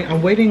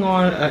I'm waiting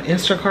on an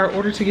Instacart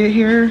order to get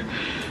here.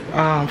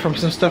 From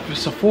some stuff from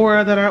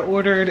Sephora that I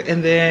ordered,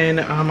 and then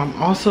I'm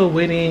also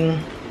waiting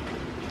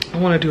I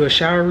want to do a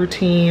shower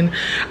routine.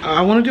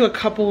 I want to do a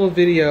couple of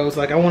videos.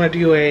 Like I want to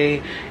do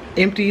a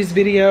empties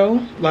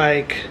video,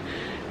 like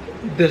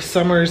the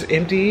summer's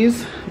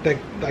empties,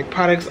 like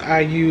products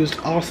I used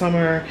all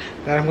summer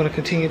that I'm going to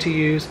continue to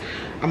use.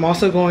 I'm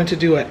also going to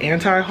do an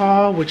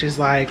anti-haul, which is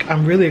like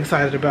I'm really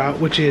excited about,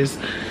 which is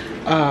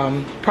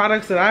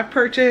products that I've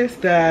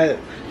purchased that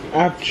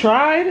I've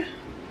tried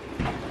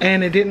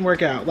and it didn't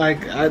work out.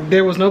 Like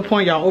there was no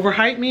point, y'all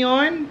overhyped me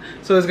on.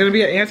 So it's gonna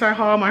be an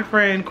anti-haul. My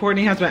friend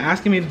Courtney has been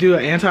asking me to do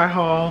an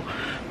anti-haul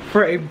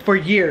for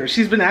years.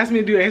 She's been asking me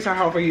to do an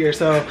anti-haul for years.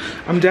 So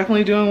I'm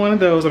definitely doing one of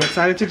those. I'm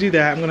excited to do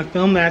that. I'm gonna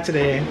film that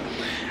today.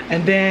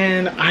 And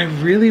then I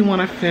really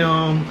wanna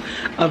film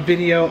a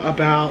video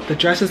about the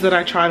dresses that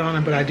I tried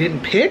on but I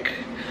didn't pick.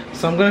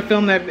 So I'm gonna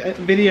film that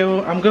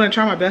video. I'm gonna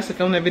try my best to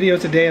film that video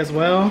today as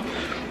well.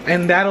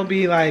 And that'll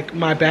be like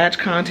my batch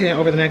content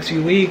over the next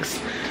few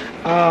weeks.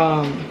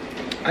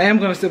 I am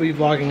gonna still be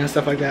vlogging and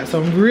stuff like that.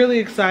 So I'm really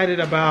excited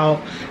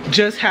about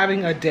just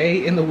having a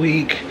day in the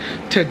week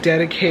to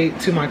dedicate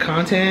to my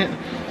content.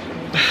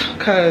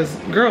 Cause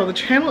girl, the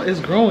channel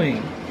is growing.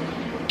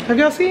 Have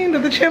y'all seen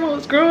that the channel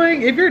is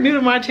growing? If you're new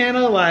to my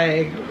channel,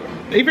 like,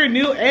 if you're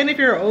new and if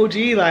you're an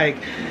OG, like,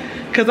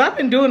 cause I've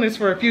been doing this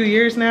for a few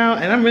years now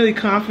and I'm really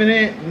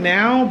confident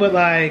now, but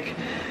like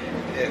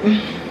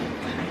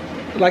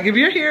if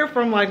you're here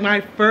from like my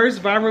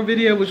first viral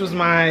video, which was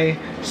my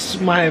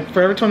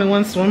Forever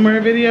 21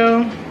 swimwear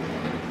video,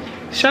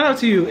 shout out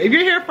to you. If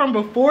you're here from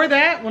before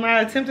that, when I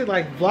attempted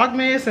like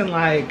Vlogmas and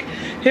like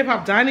Hip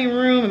Hop Dining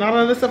Room and all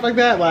of this stuff like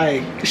that,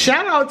 like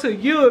shout out to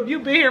you if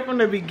you've been here from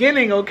the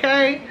beginning,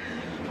 okay?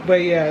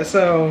 But yeah,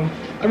 so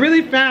I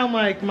really found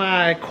like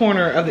my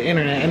corner of the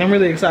internet and I'm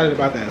really excited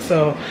about that.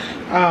 So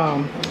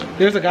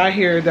there's a guy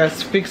here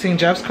that's fixing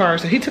Jeff's car.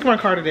 So he took my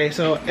car today.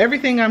 So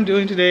everything I'm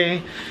doing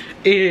today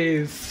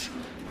is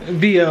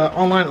via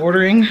online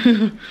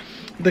ordering.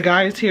 The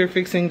guy is here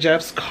fixing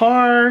Jeff's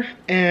car,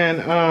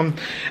 and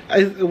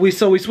we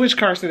switched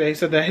cars today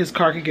so that his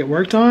car could get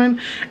worked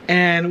on,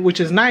 and which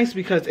is nice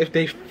because if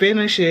they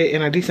finish it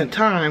in a decent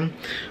time,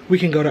 we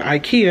can go to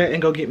IKEA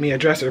and go get me a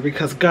dresser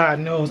because God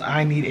knows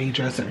I need a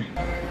dresser.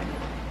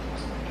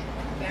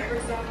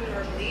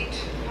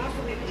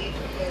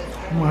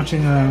 I'm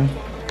watching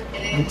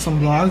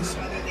some vlogs.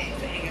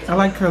 I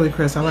like Curly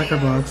Chris. I like her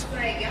vlogs.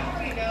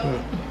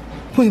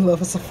 We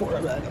love a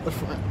Sephora bag at the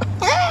front.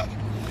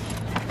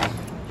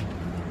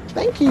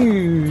 Thank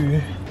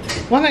you.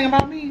 One thing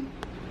about me,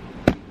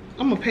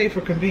 I'm gonna pay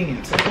for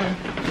convenience, okay?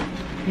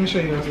 Let me show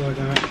you guys what I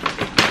got.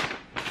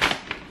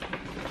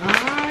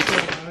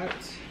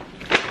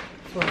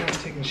 Well, I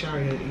haven't taken a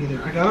shower yet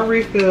either. I got a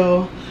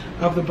refill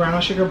of the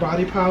brown sugar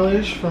body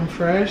polish from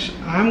Fresh.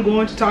 I'm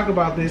going to talk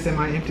about this in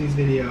my empties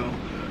video.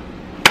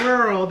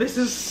 Girl, this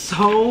is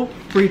so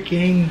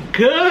freaking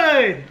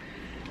good.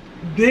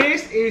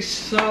 This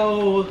is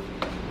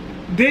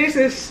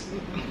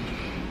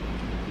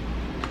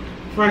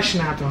Fresh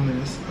snapped on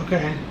this,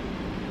 okay?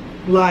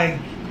 Like,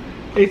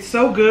 it's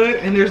so good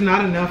and there's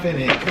not enough in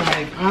it.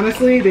 Like,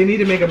 honestly, they need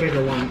to make a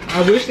bigger one.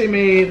 I wish they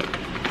made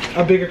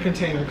a bigger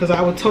container because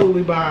I would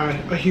totally buy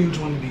a huge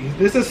one of these.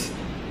 This is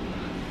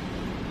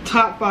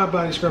top 5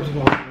 body scrubs of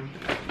all time.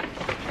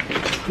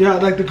 Yeah,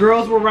 like the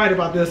girls were right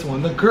about this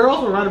one. The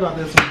girls were right about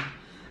this one.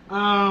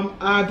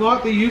 I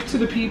bought the Youth to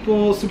the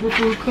People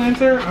Superfood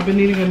Cleanser. I've been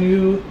needing a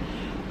new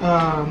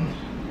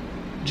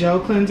gel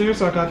cleanser,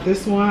 so I got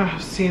this one.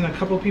 I've seen a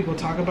couple people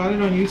talk about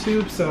it on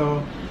YouTube,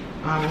 so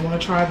I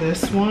want to try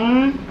this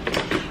one.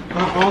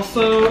 I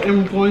also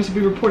am going to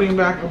be reporting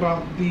back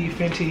about the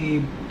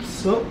Fenty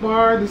Soap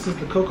Bar. This is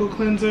the Cocoa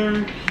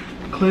Cleanser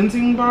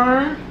Cleansing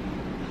Bar.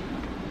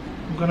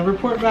 I'm gonna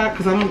report back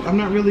because I'm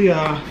not really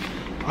a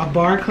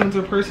bar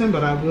cleanser person,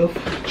 but I will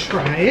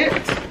try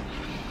it.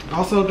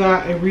 Also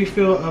got a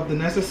refill of the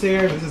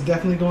Necessaire. This is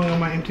definitely going on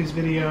my empties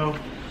video.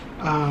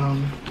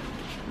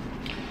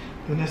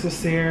 The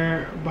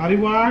Necessaire body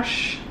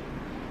wash.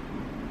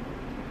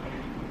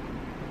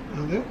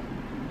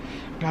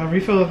 Got a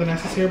refill of the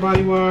Necessaire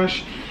body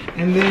wash.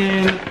 And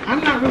then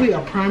I'm not really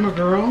a primer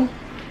girl,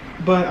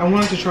 but I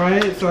wanted to try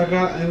it, so I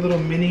got a little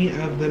mini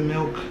of the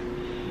Milk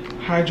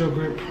Hydro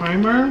Grip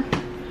Primer.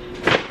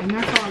 And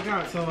that's all I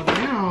got. So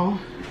now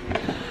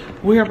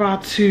we're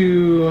about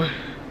to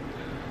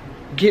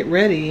get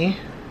ready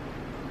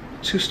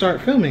to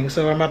start filming.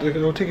 So I'm about to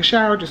go take a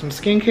shower, do some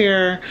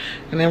skincare,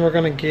 and then we're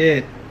gonna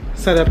get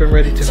set up and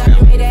ready to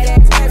film.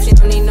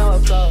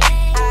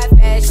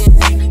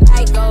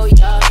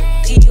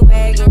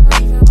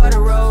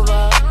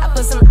 I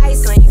put some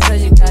ice on you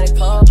cause you got it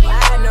cold.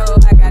 I know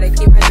I gotta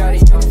keep my shorty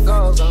on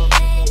go.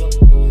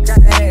 Got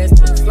that ass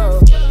to the floor.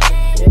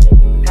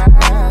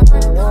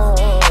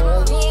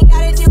 You ain't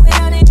gotta do it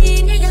on the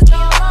beat, niggas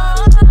go.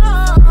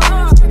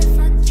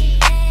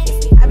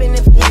 I've been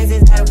in feelings,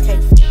 is that okay?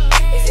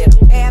 Is it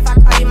okay if I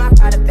call you my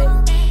pride, babe?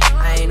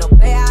 I ain't no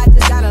player, I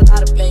just got a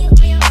lot of faith.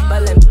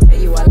 But let me tell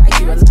you, I like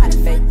you a lot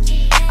of faith.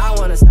 I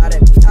wanna start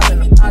at the top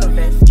and the bottom,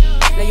 babe.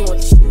 Now you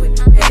want to shoot with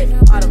the red at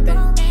the bottom, babe.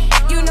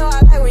 You know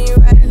I like when you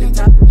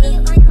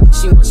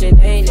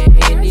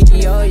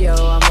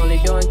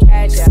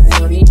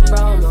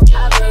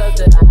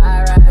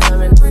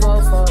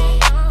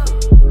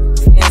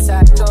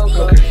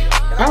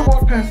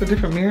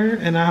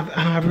And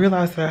I've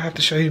realized that I have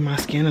to show you my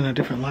skin in a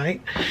different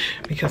light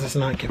because it's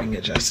not giving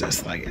it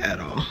justice, like, at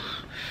all.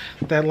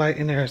 That light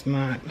in there is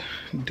not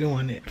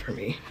doing it for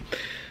me.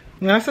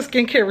 Now, that's a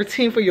skincare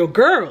routine for your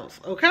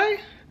girls, okay?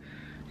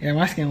 Yeah,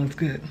 my skin looks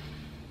good.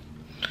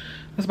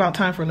 It's about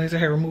time for laser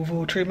hair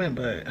removal treatment,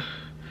 but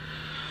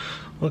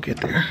we'll get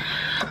there.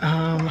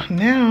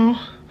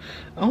 Now,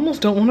 I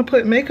almost don't want to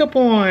put makeup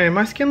on.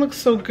 My skin looks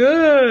so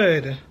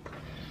good.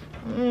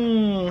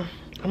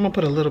 I'm gonna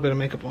put a little bit of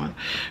makeup on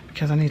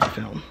because I need to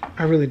film.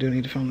 I really do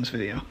need to film this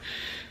video.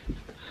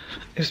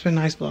 It's been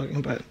nice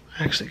vlogging, but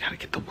I actually gotta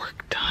get the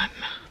work done.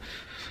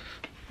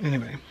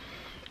 Anyway,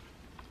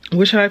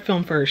 what should I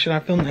film first? Should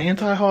I film the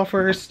anti-haul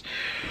first?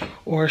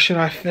 Or should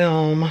I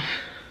film...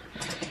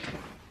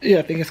 Yeah,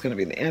 I think it's gonna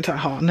be the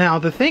anti-haul. Now,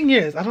 the thing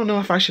is, I don't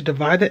know if I should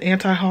divide the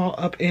anti-haul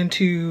up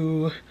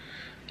into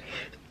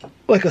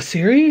like a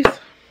series,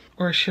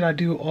 or should I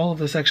do all of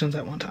the sections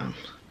at one time?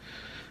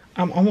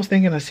 I'm almost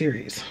thinking a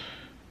series.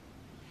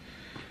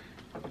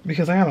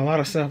 Because I got a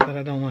lot of stuff that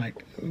I don't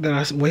like, that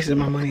I wasted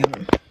my money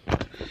on.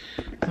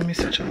 Let me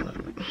set y'all up.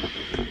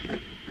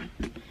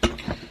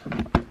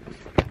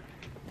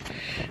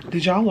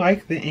 Did y'all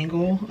like the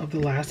angle of the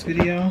last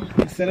video?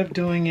 Instead of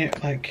doing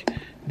it like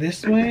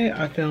this way,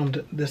 I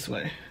filmed this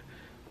way.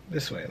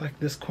 This way, like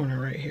this corner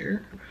right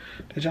here.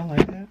 Did y'all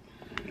like that?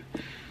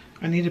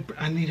 I need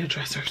a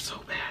dresser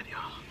so bad,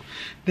 y'all.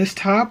 This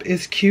top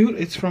is cute.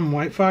 It's from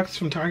White Fox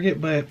from Target,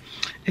 but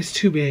it's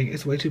too big.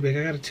 It's way too big.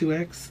 I got a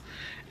 2X.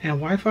 And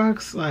White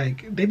Fox,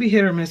 like, they be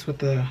hit or miss with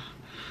the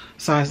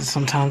sizes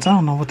sometimes. I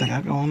don't know what they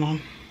got going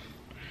on.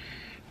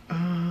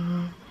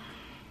 I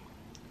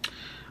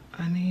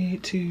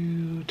need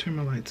to turn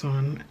my lights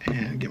on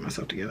and get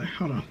myself together.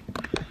 Hold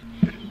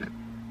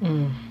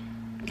on.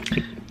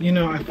 You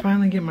know, I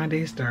finally get my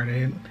day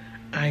started.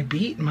 I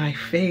beat my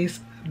face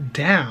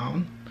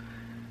down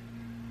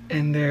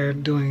and they're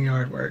doing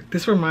yard work.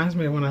 This reminds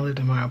me of when I lived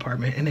in my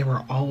apartment and they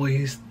were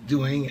always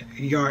doing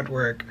yard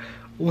work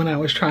when I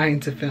was trying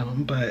to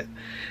film. But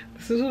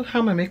this is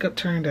how my makeup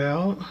turned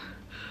out.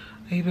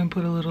 I even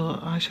put a little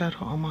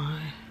eyeshadow on my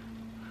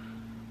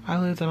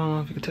eyelids. I don't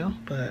know if you can tell,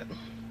 but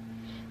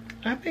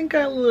I think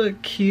I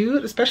look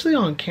cute, especially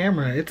on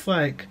camera. It's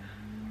like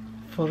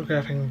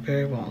photographing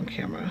very well on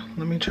camera.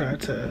 Let me try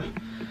to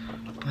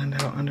blend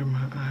out under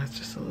my eyes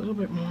just a little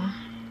bit more.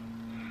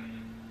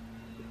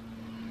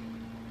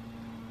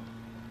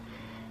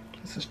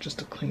 This is just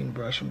a clean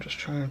brush. I'm just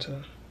trying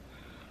to,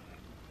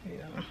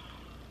 yeah.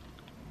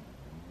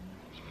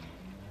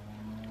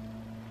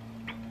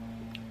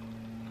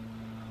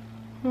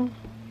 Well,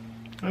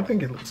 I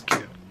think it looks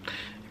cute.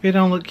 If it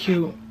don't look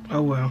cute,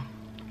 oh well.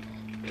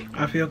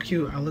 I feel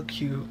cute, I look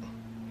cute.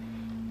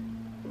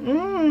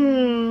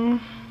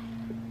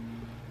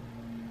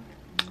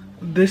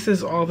 This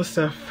is all the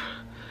stuff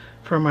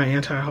for my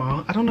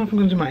anti-haul. I don't know if I'm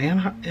gonna do my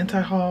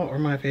anti-haul or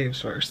my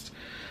faves first.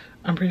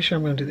 I'm pretty sure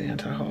I'm gonna do the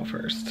anti-haul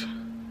first,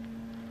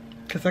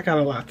 because I got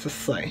a lot to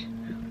say.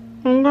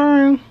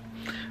 Okay.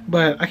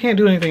 But I can't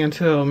do anything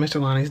until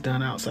Mr. Lonnie's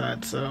done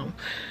outside, so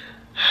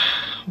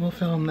we'll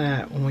film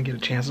that when we get a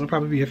chance. It'll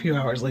probably be a few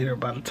hours later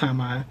by the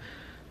time I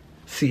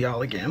see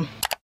y'all again.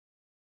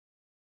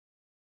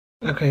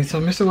 Okay, so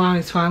Mr.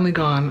 Lonnie's finally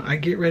gone. I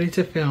get ready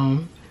to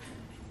film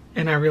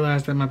and I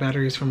realize that my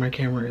batteries for my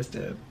camera is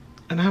dead.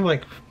 And I have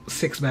like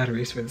 6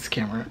 batteries for this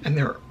camera and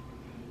they're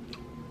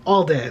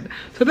all dead.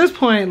 So at this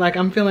point, like,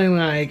 I'm feeling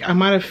like I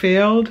might have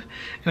failed,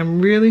 and I'm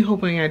really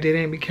hoping I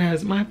didn't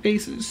because my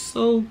face is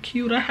so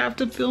cute. I have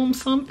to film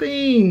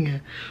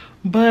something.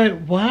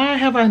 But why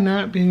have I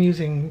not been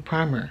using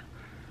primer?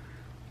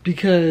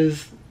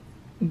 Because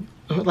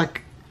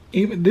like,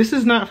 even this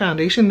is not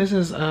foundation, this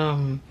is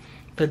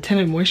the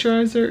tinted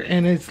moisturizer,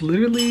 and it's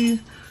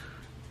literally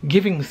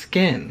giving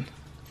skin.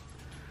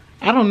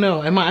 I don't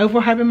know, am I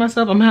overhyping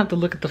myself? I'm gonna have to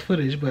look at the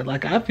footage, but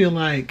like, I feel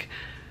like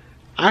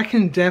I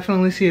can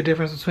definitely see a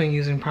difference between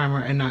using primer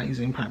and not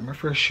using primer,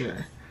 for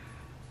sure.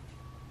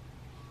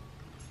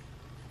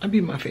 I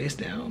beat my face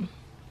down.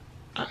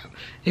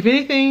 If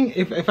anything,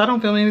 if I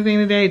don't film anything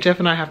today, Jeff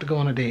and I have to go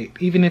on a date,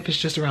 even if it's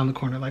just around the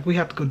corner. Like, we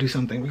have to go do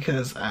something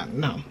because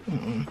no.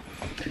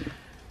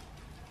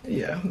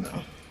 Yeah,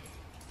 no.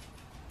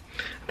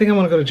 I think I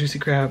want to go to Juicy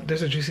Crab.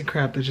 There's a Juicy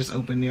Crab that just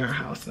opened near our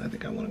house, and I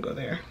think I want to go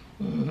there.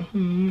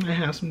 I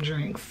have some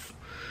drinks.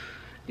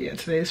 Yeah,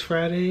 today's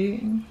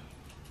Friday.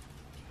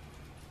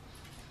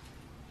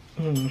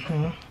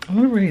 I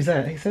wonder where he's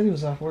at. He said he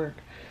was off work.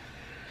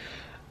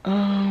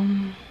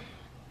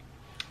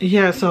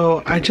 Yeah,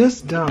 so I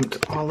just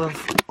dumped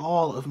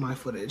all of my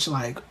footage,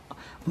 like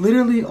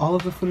literally all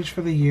of the footage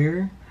for the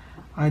year.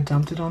 I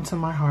dumped it onto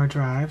my hard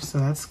drive, so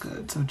that's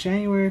good. So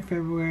January,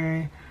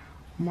 February,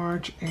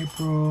 March,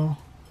 April.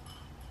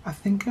 I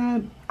think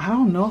I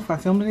don't know if I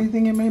filmed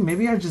anything in May.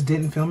 Maybe I just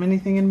didn't film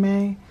anything in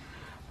May.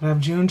 But I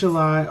have June,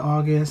 July,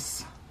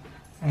 August,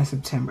 and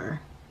September.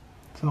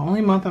 So the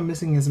only month I'm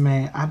missing is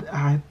May.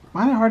 I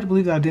find it hard to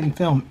believe that I didn't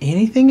film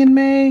anything in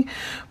May,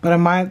 but that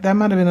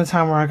might have been the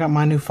time where I got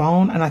my new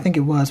phone, and I think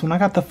it was. When I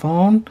got the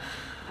phone,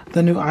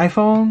 the new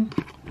iPhone,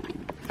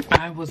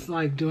 I was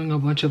like doing a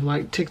bunch of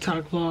like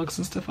TikTok vlogs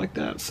and stuff like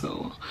that,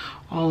 so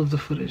all of the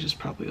footage is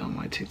probably on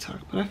my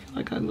TikTok, but I feel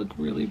like I look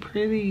really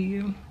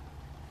pretty.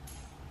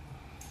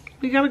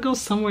 We gotta go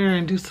somewhere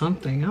and do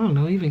something. I don't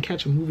know, even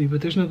catch a movie,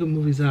 but there's no good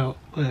movies out.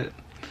 But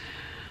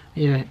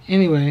yeah,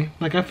 anyway,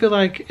 like I feel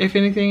like if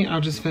anything,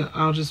 I'll just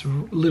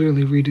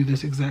literally redo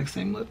this exact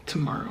same look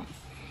tomorrow,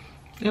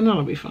 and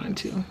that'll be fine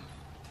too.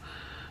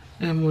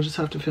 And we'll just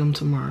have to film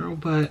tomorrow.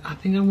 But I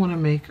think I want to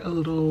make a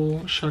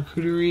little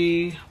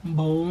charcuterie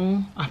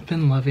bowl. I've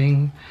been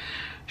loving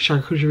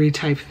charcuterie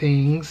type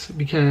things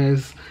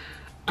because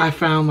I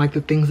found like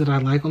the things that I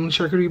like on the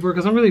charcuterie board,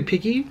 because I'm really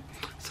picky.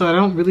 So I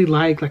don't really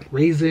like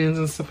raisins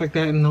and stuff like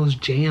that, and those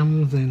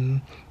jams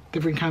and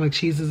different kind of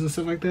cheeses and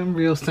stuff like that. I'm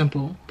real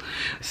simple.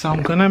 So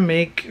I'm gonna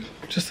make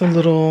just a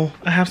little,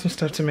 I have some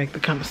stuff to make the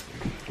kind of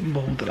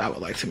bowl that I would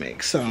like to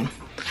make. So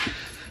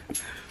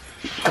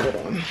hold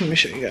on, let me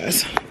show you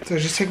guys. So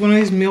just take one of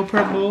these meal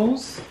prep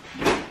bowls,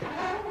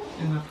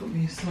 and I put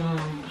me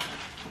some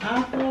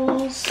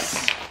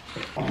apples.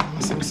 I'll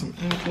put some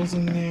apples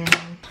in there,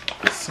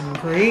 some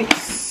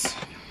grapes.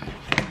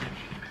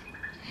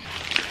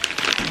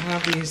 I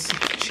have these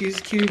cheese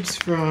cubes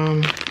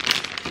from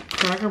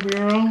Cracker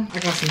Barrel. I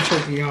got some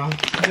turkey, y'all.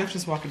 Jeff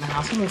just walked in the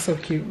house. He looks so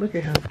cute. Look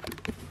at him.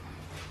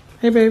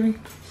 Hey, baby.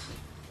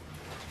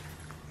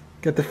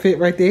 Got the fit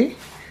right there.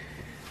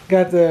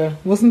 Got the,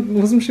 what's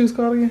them shoes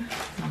called again?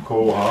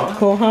 Cole Hans.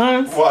 Cole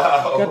Hans.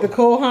 Wow. Got the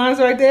Cole Hans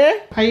right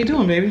there. How you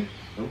doing, baby?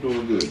 I'm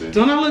doing good, baby.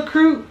 Don't I look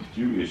crude?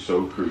 You is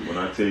so crude when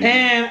I tell you.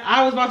 And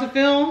I was about to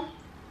film.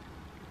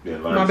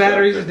 My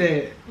batteries are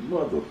dead.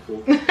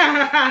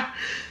 Motherfucker.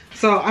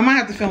 So I might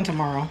have to film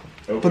tomorrow.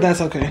 Okay. But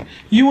that's okay.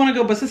 You want to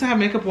go, but since I have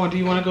makeup on, do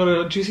you want to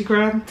go to Juicy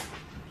Crab?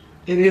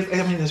 It is,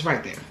 I mean, it's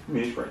right there. I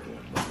mean, it's right there.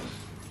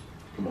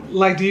 Come on.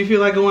 Like, do you feel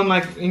like going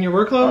like in your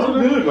work clothes?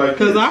 I'm good like this.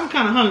 Because I'm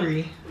kind of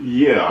hungry.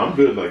 Yeah, I'm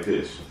good like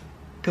this.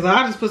 Because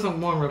I just put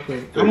something on real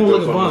quick. I'm going to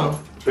look at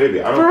bum.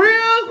 Baby, I don't. For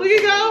real? We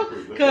can go?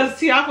 Because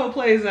Tiago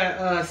plays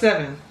at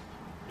 7.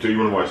 So you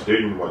want to watch it there?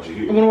 You want to watch it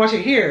here? I want to watch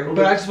it here, okay.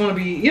 But I just want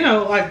to be, you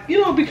know, like, you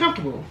know, be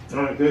comfortable. All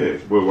right,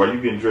 there. Well, while you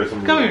getting dressed,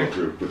 I'm Come going to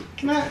here. real quick.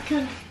 Can I?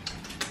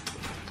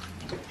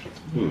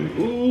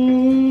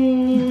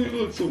 Ooh, you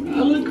look so good.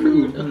 I look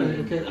crude.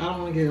 Okay. I don't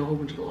want to get a whole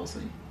bunch of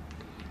glossy.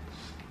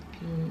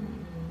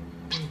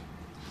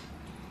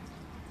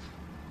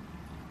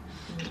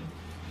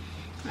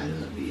 I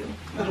love you.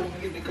 I don't want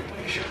to get makeup on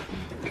your shirt.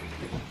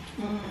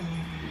 I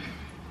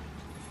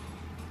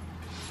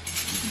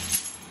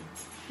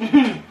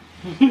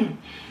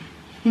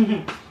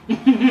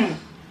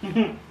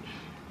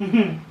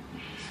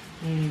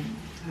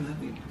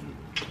love you.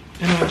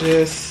 And I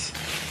just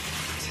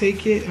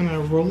take it and I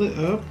roll it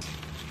up.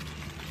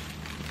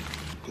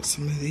 Put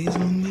some of these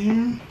on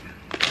there.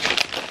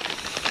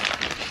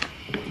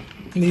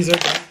 And these are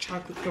dark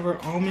chocolate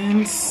covered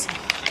almonds,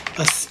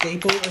 a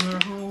staple in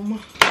our home.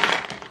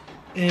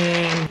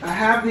 And I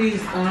have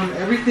these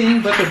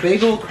everything but the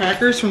bagel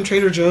crackers from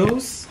Trader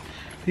Joe's.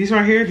 These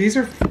right here, these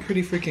are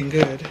pretty freaking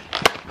good.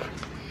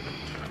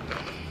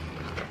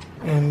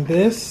 And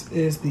this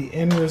is the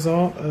end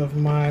result of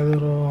my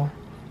little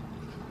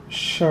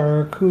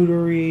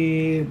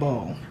charcuterie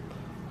bowl.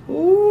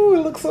 Ooh, it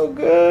looks so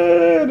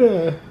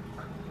good.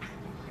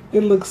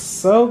 It looks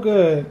so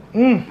good.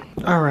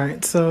 All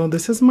right, so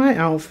this is my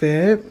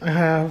outfit. I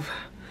have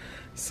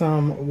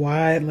some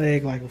wide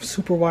leg, like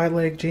super wide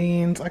leg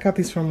jeans. I got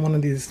these from one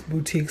of these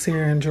boutiques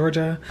here in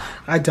Georgia.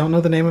 I don't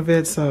know the name of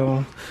it,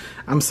 so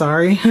I'm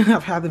sorry.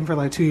 I've had them for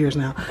like 2 years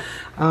now.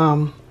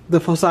 The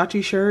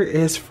Versace shirt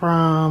is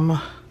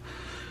from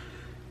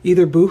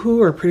either Boohoo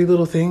or Pretty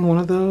Little Thing, one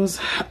of those.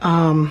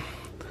 Black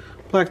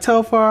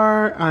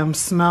Telfar. I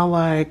smell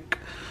like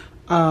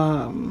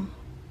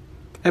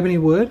ebony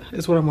wood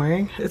is what I'm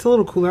wearing. It's a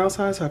little cooler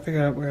outside, so I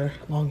figured I'd wear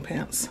long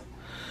pants.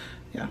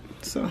 Yeah,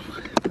 so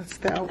that's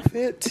the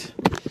outfit.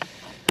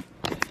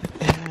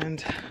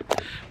 And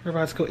we're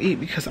about to go eat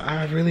because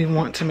I really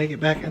want to make it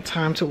back in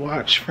time to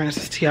watch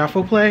Francis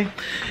Tiafoe play.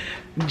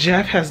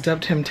 Jeff has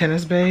dubbed him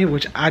Tennis Bay,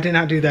 which I did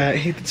not do that.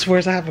 He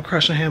swears I have a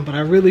crush on him, but I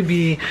really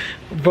be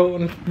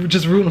voting,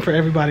 just rooting for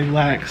everybody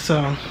black.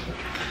 So,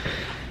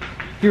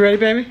 you ready,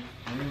 baby?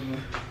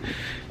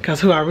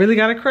 Because who I really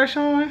got a crush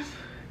on,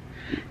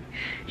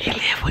 he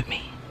live with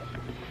me.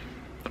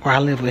 Or I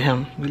live with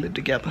him. We live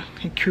together.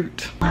 He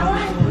cute.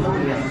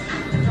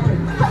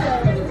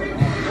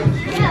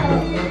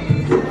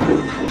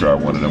 Try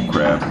one of them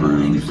crab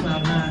brews.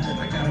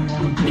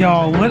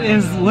 Y'all, what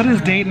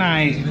is date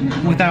night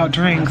without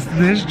drinks?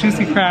 This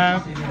Juicy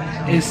Crab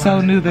is so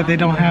new that they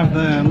don't have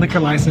the liquor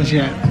license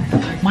yet.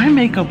 My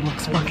makeup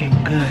looks fucking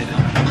good.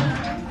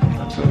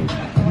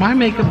 My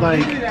makeup,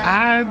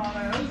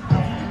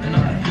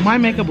 my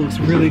makeup looks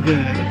really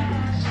good.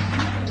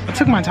 I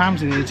took my time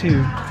today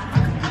too.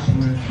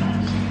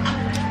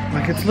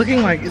 Like, it's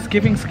looking like it's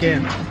giving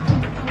skin.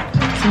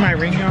 See my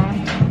ring, y'all?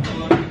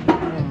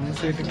 Let's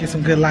see if we can get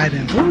some good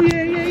lighting. Oh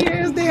yeah,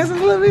 it's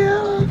dancing, Olivia.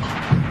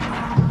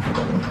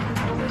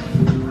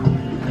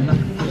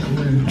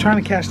 I'm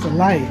trying to catch the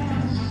light.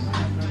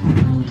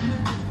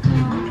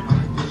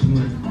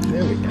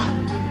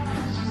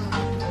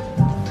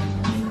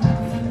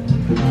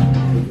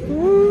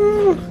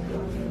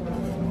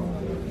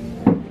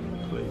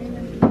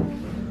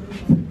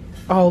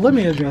 Oh, let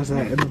me address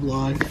that in the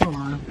vlog. Hold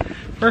on.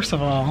 First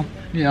of all,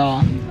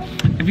 y'all,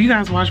 if you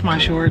guys watch my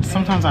shorts,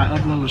 sometimes I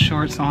upload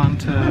shorts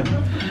onto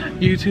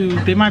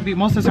YouTube. They might be,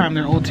 most of the time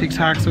they're old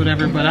TikToks or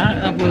whatever, but I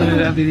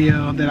uploaded a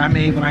video that I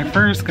made when I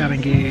first got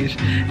engaged,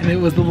 and it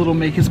was the little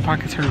make his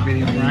pockets hurt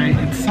video, right?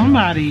 And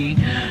somebody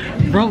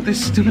wrote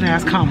this stupid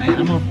ass comment.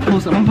 I'm gonna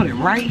post it, I'm gonna put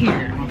it right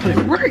here. I'm gonna put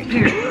it right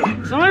here.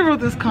 Somebody wrote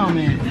this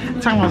comment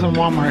talking about some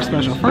Walmart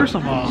special. First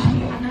of all,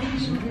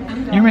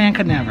 your man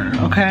could never,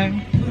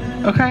 okay?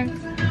 Okay?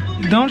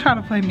 Don't try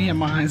to play me and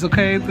mines,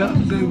 okay?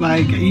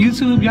 Like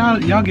YouTube,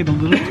 y'all get a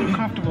little too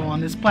comfortable on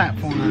this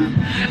platform,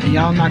 and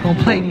y'all not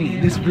gonna play me.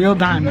 This real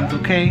diamonds,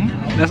 okay?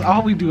 That's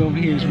all we do over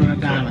here is real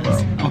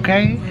diamonds,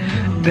 okay?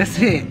 That's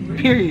it,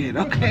 period,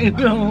 okay?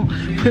 We don't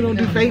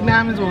do fake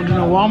diamonds, we don't do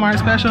no Walmart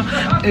special.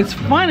 It's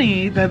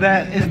funny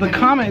that is the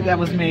comment that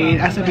was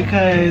made. I said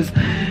because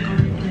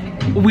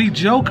we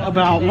joke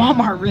about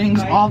Walmart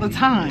rings all the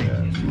time.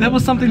 That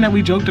was something that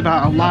we joked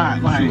about a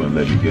lot. Like,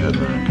 let you get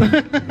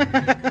it.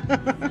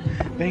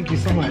 Thank you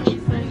so much.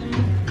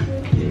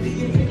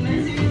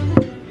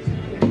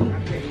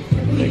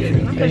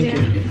 Thank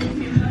you.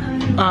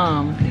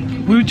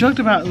 We joked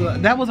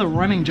about, that was a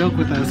running joke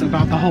with us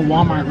about the whole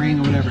Walmart ring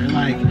or whatever.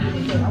 Like,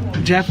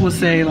 Jeff would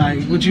say, like,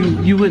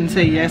 you wouldn't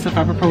say yes if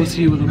I proposed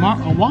to you with a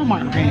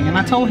Walmart ring. And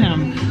I told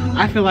him,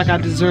 I feel like I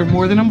deserve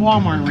more than a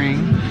Walmart ring.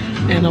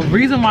 And the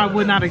reason why I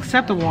would not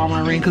accept a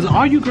Walmart ring, because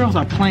all you girls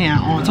are playing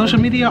on social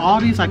media, all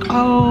these like,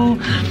 oh,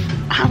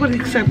 I would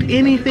accept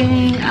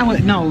anything.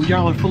 No,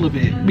 y'all are full of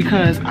it,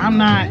 because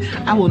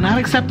I will not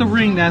accept a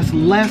ring that's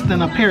less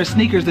than a pair of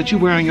sneakers that you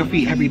wear on your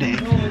feet every day.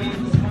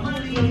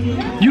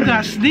 You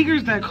got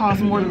sneakers that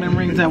cost more than them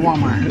rings at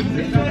Walmart.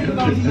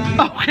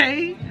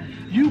 Okay?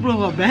 You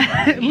blow a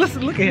bag,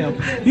 listen, look at him.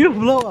 You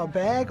blow a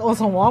bag on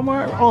some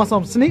Walmart, on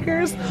some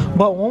sneakers,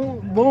 but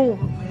won't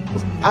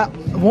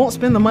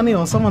spend the money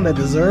on someone that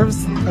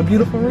deserves a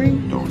beautiful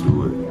ring? Don't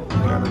do it. You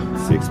got a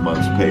 6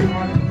 months pay.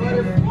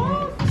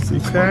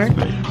 6 months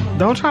pay.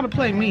 Don't try to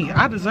play me.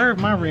 I deserve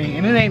my ring,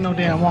 and it ain't no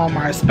damn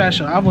Walmart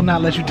special. I will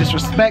not let you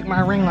disrespect my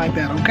ring like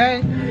that,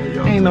 okay?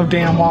 Ain't no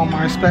damn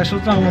Walmart special.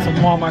 It's not some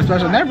Walmart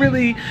special. That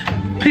really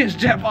pissed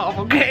Jeff off,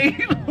 okay?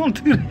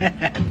 Don't do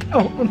that.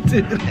 Don't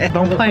do that.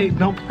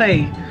 Don't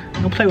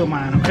play with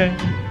mine, okay?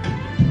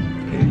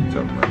 Yeah, you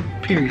talking about.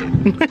 Period.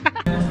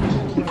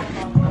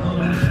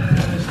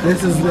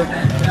 This is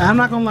I'm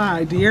not gonna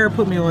lie, De'Ara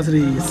put me onto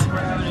these.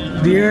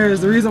 De'Ara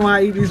is the reason why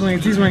I eat these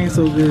rings. These rings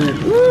so good.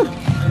 Woo!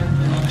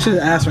 Should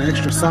have asked for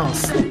extra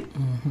sauce.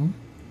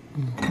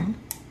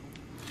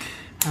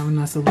 Having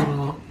us a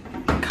little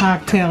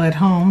cocktail at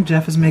home.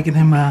 Jeff is making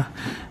him a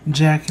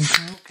Jack and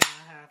Coke. And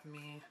I have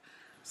me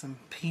some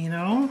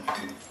Pinot.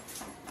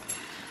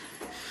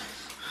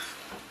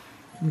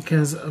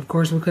 Because of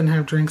course we couldn't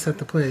have drinks at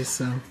the place,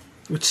 so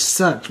which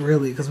sucked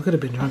really, because we could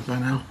have been drunk by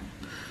now.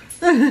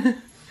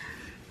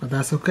 But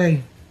that's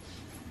okay.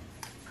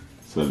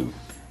 Salute.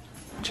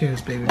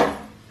 Cheers, baby.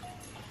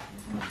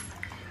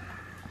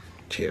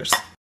 Cheers.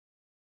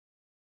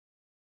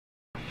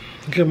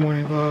 Good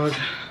morning, vlog.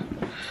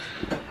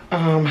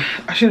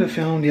 I should have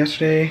filmed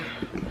yesterday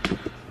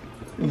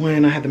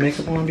when I had the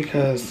makeup on,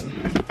 because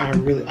I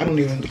don't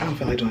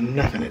feel like doing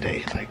nothing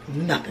today. Like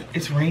nothing.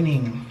 It's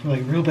raining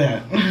like real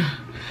bad.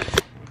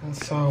 And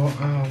so,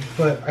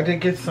 but I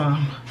did get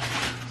some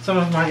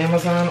of my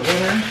Amazon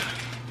order.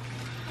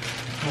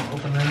 I'll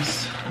open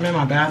this. I'm in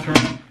my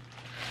bathroom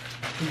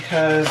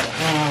because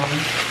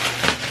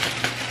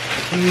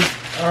these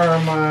are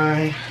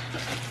my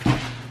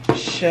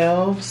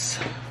shelves.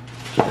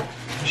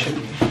 Should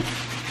be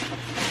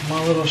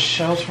my little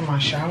shelves for my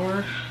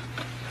shower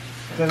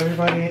that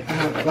everybody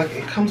like.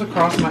 It comes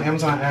across my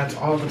Amazon ads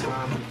all the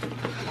time,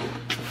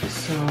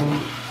 so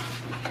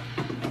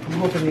I'm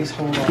hoping these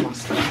hold all my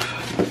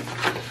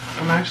stuff.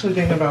 I'm actually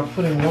thinking about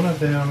putting one of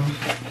them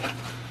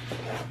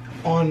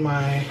on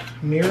my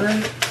mirror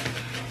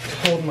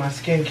to hold my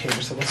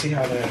skincare, so we'll see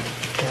how that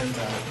turns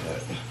out.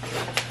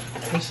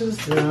 But this is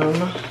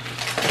them.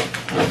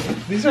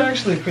 These are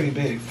actually pretty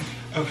big.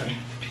 Okay.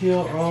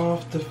 Peel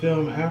off the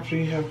film after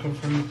you have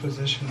confirmed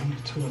position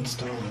to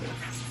install it.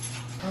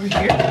 Are we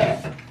here?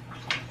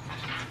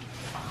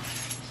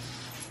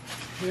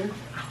 Here?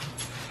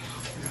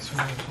 That's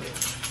where I'm gonna put it.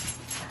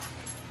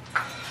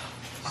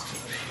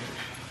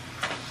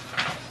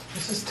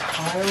 This is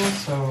tile,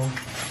 so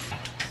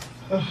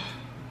I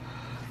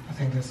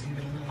think that's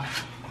even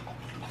enough.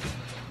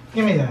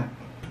 Give me that.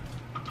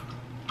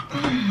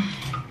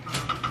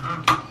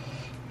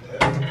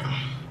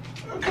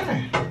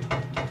 Okay.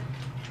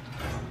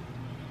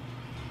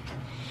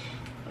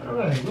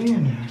 Alright, we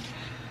in there.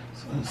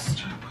 So let's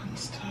start putting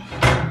stuff.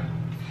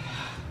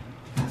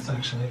 That's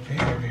actually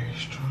very, very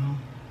strong.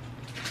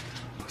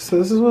 So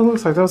this is what it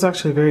looks like. That was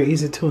actually very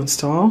easy to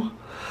install.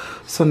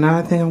 So now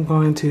I think I'm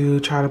going to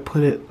try to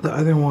put the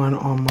other one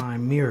on my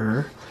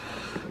mirror,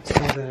 so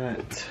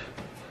that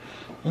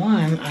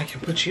one, I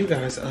can put you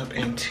guys up,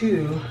 and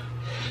two,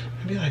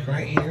 maybe like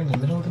right here in the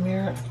middle of the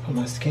mirror, I can put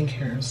my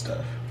skincare and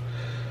stuff.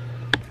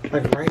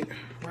 Like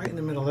right in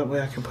the middle, that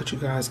way I can put you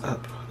guys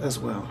up as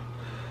well.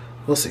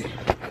 We'll see.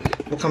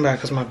 We'll come back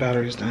because my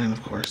battery's dying,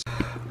 of course.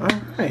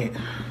 Alright,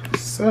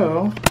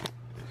 so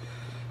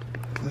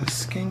the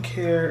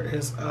skincare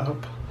is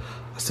up.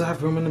 I still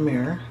have room in the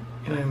mirror,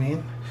 you know what I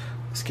mean?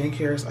 The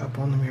skincare is up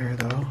on the mirror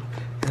though,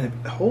 and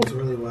it holds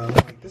really well.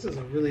 Like, this is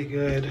a really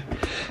good,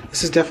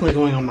 this is definitely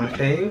going on my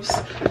faves.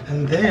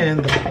 And then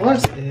the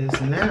plus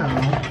is now,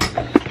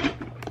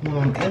 when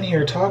I'm in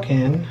here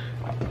talking,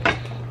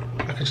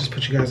 I could just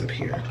put you guys up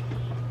here.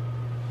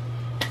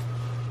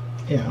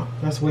 Yeah,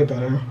 that's way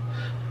better.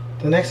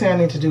 The next thing I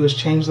need to do is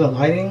change the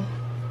lighting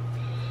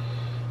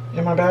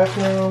in my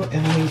bathroom,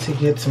 and I need to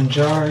get some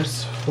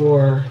jars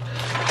for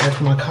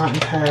like my cotton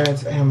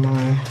pads and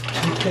my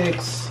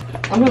toothpicks.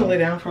 I'm gonna lay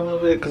down for a little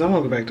bit because I'm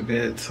gonna go back to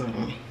bed, so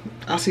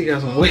I'll see you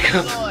guys when I wake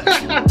up.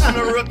 I'm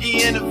a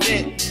rookie in the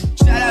vet.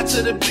 Shout out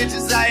to the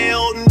bitches I ain't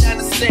holding down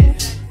the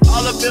set.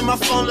 All up in my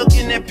phone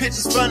looking at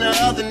pictures from the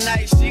other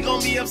night. She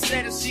gon' be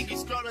upset if she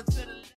keeps scrolling to the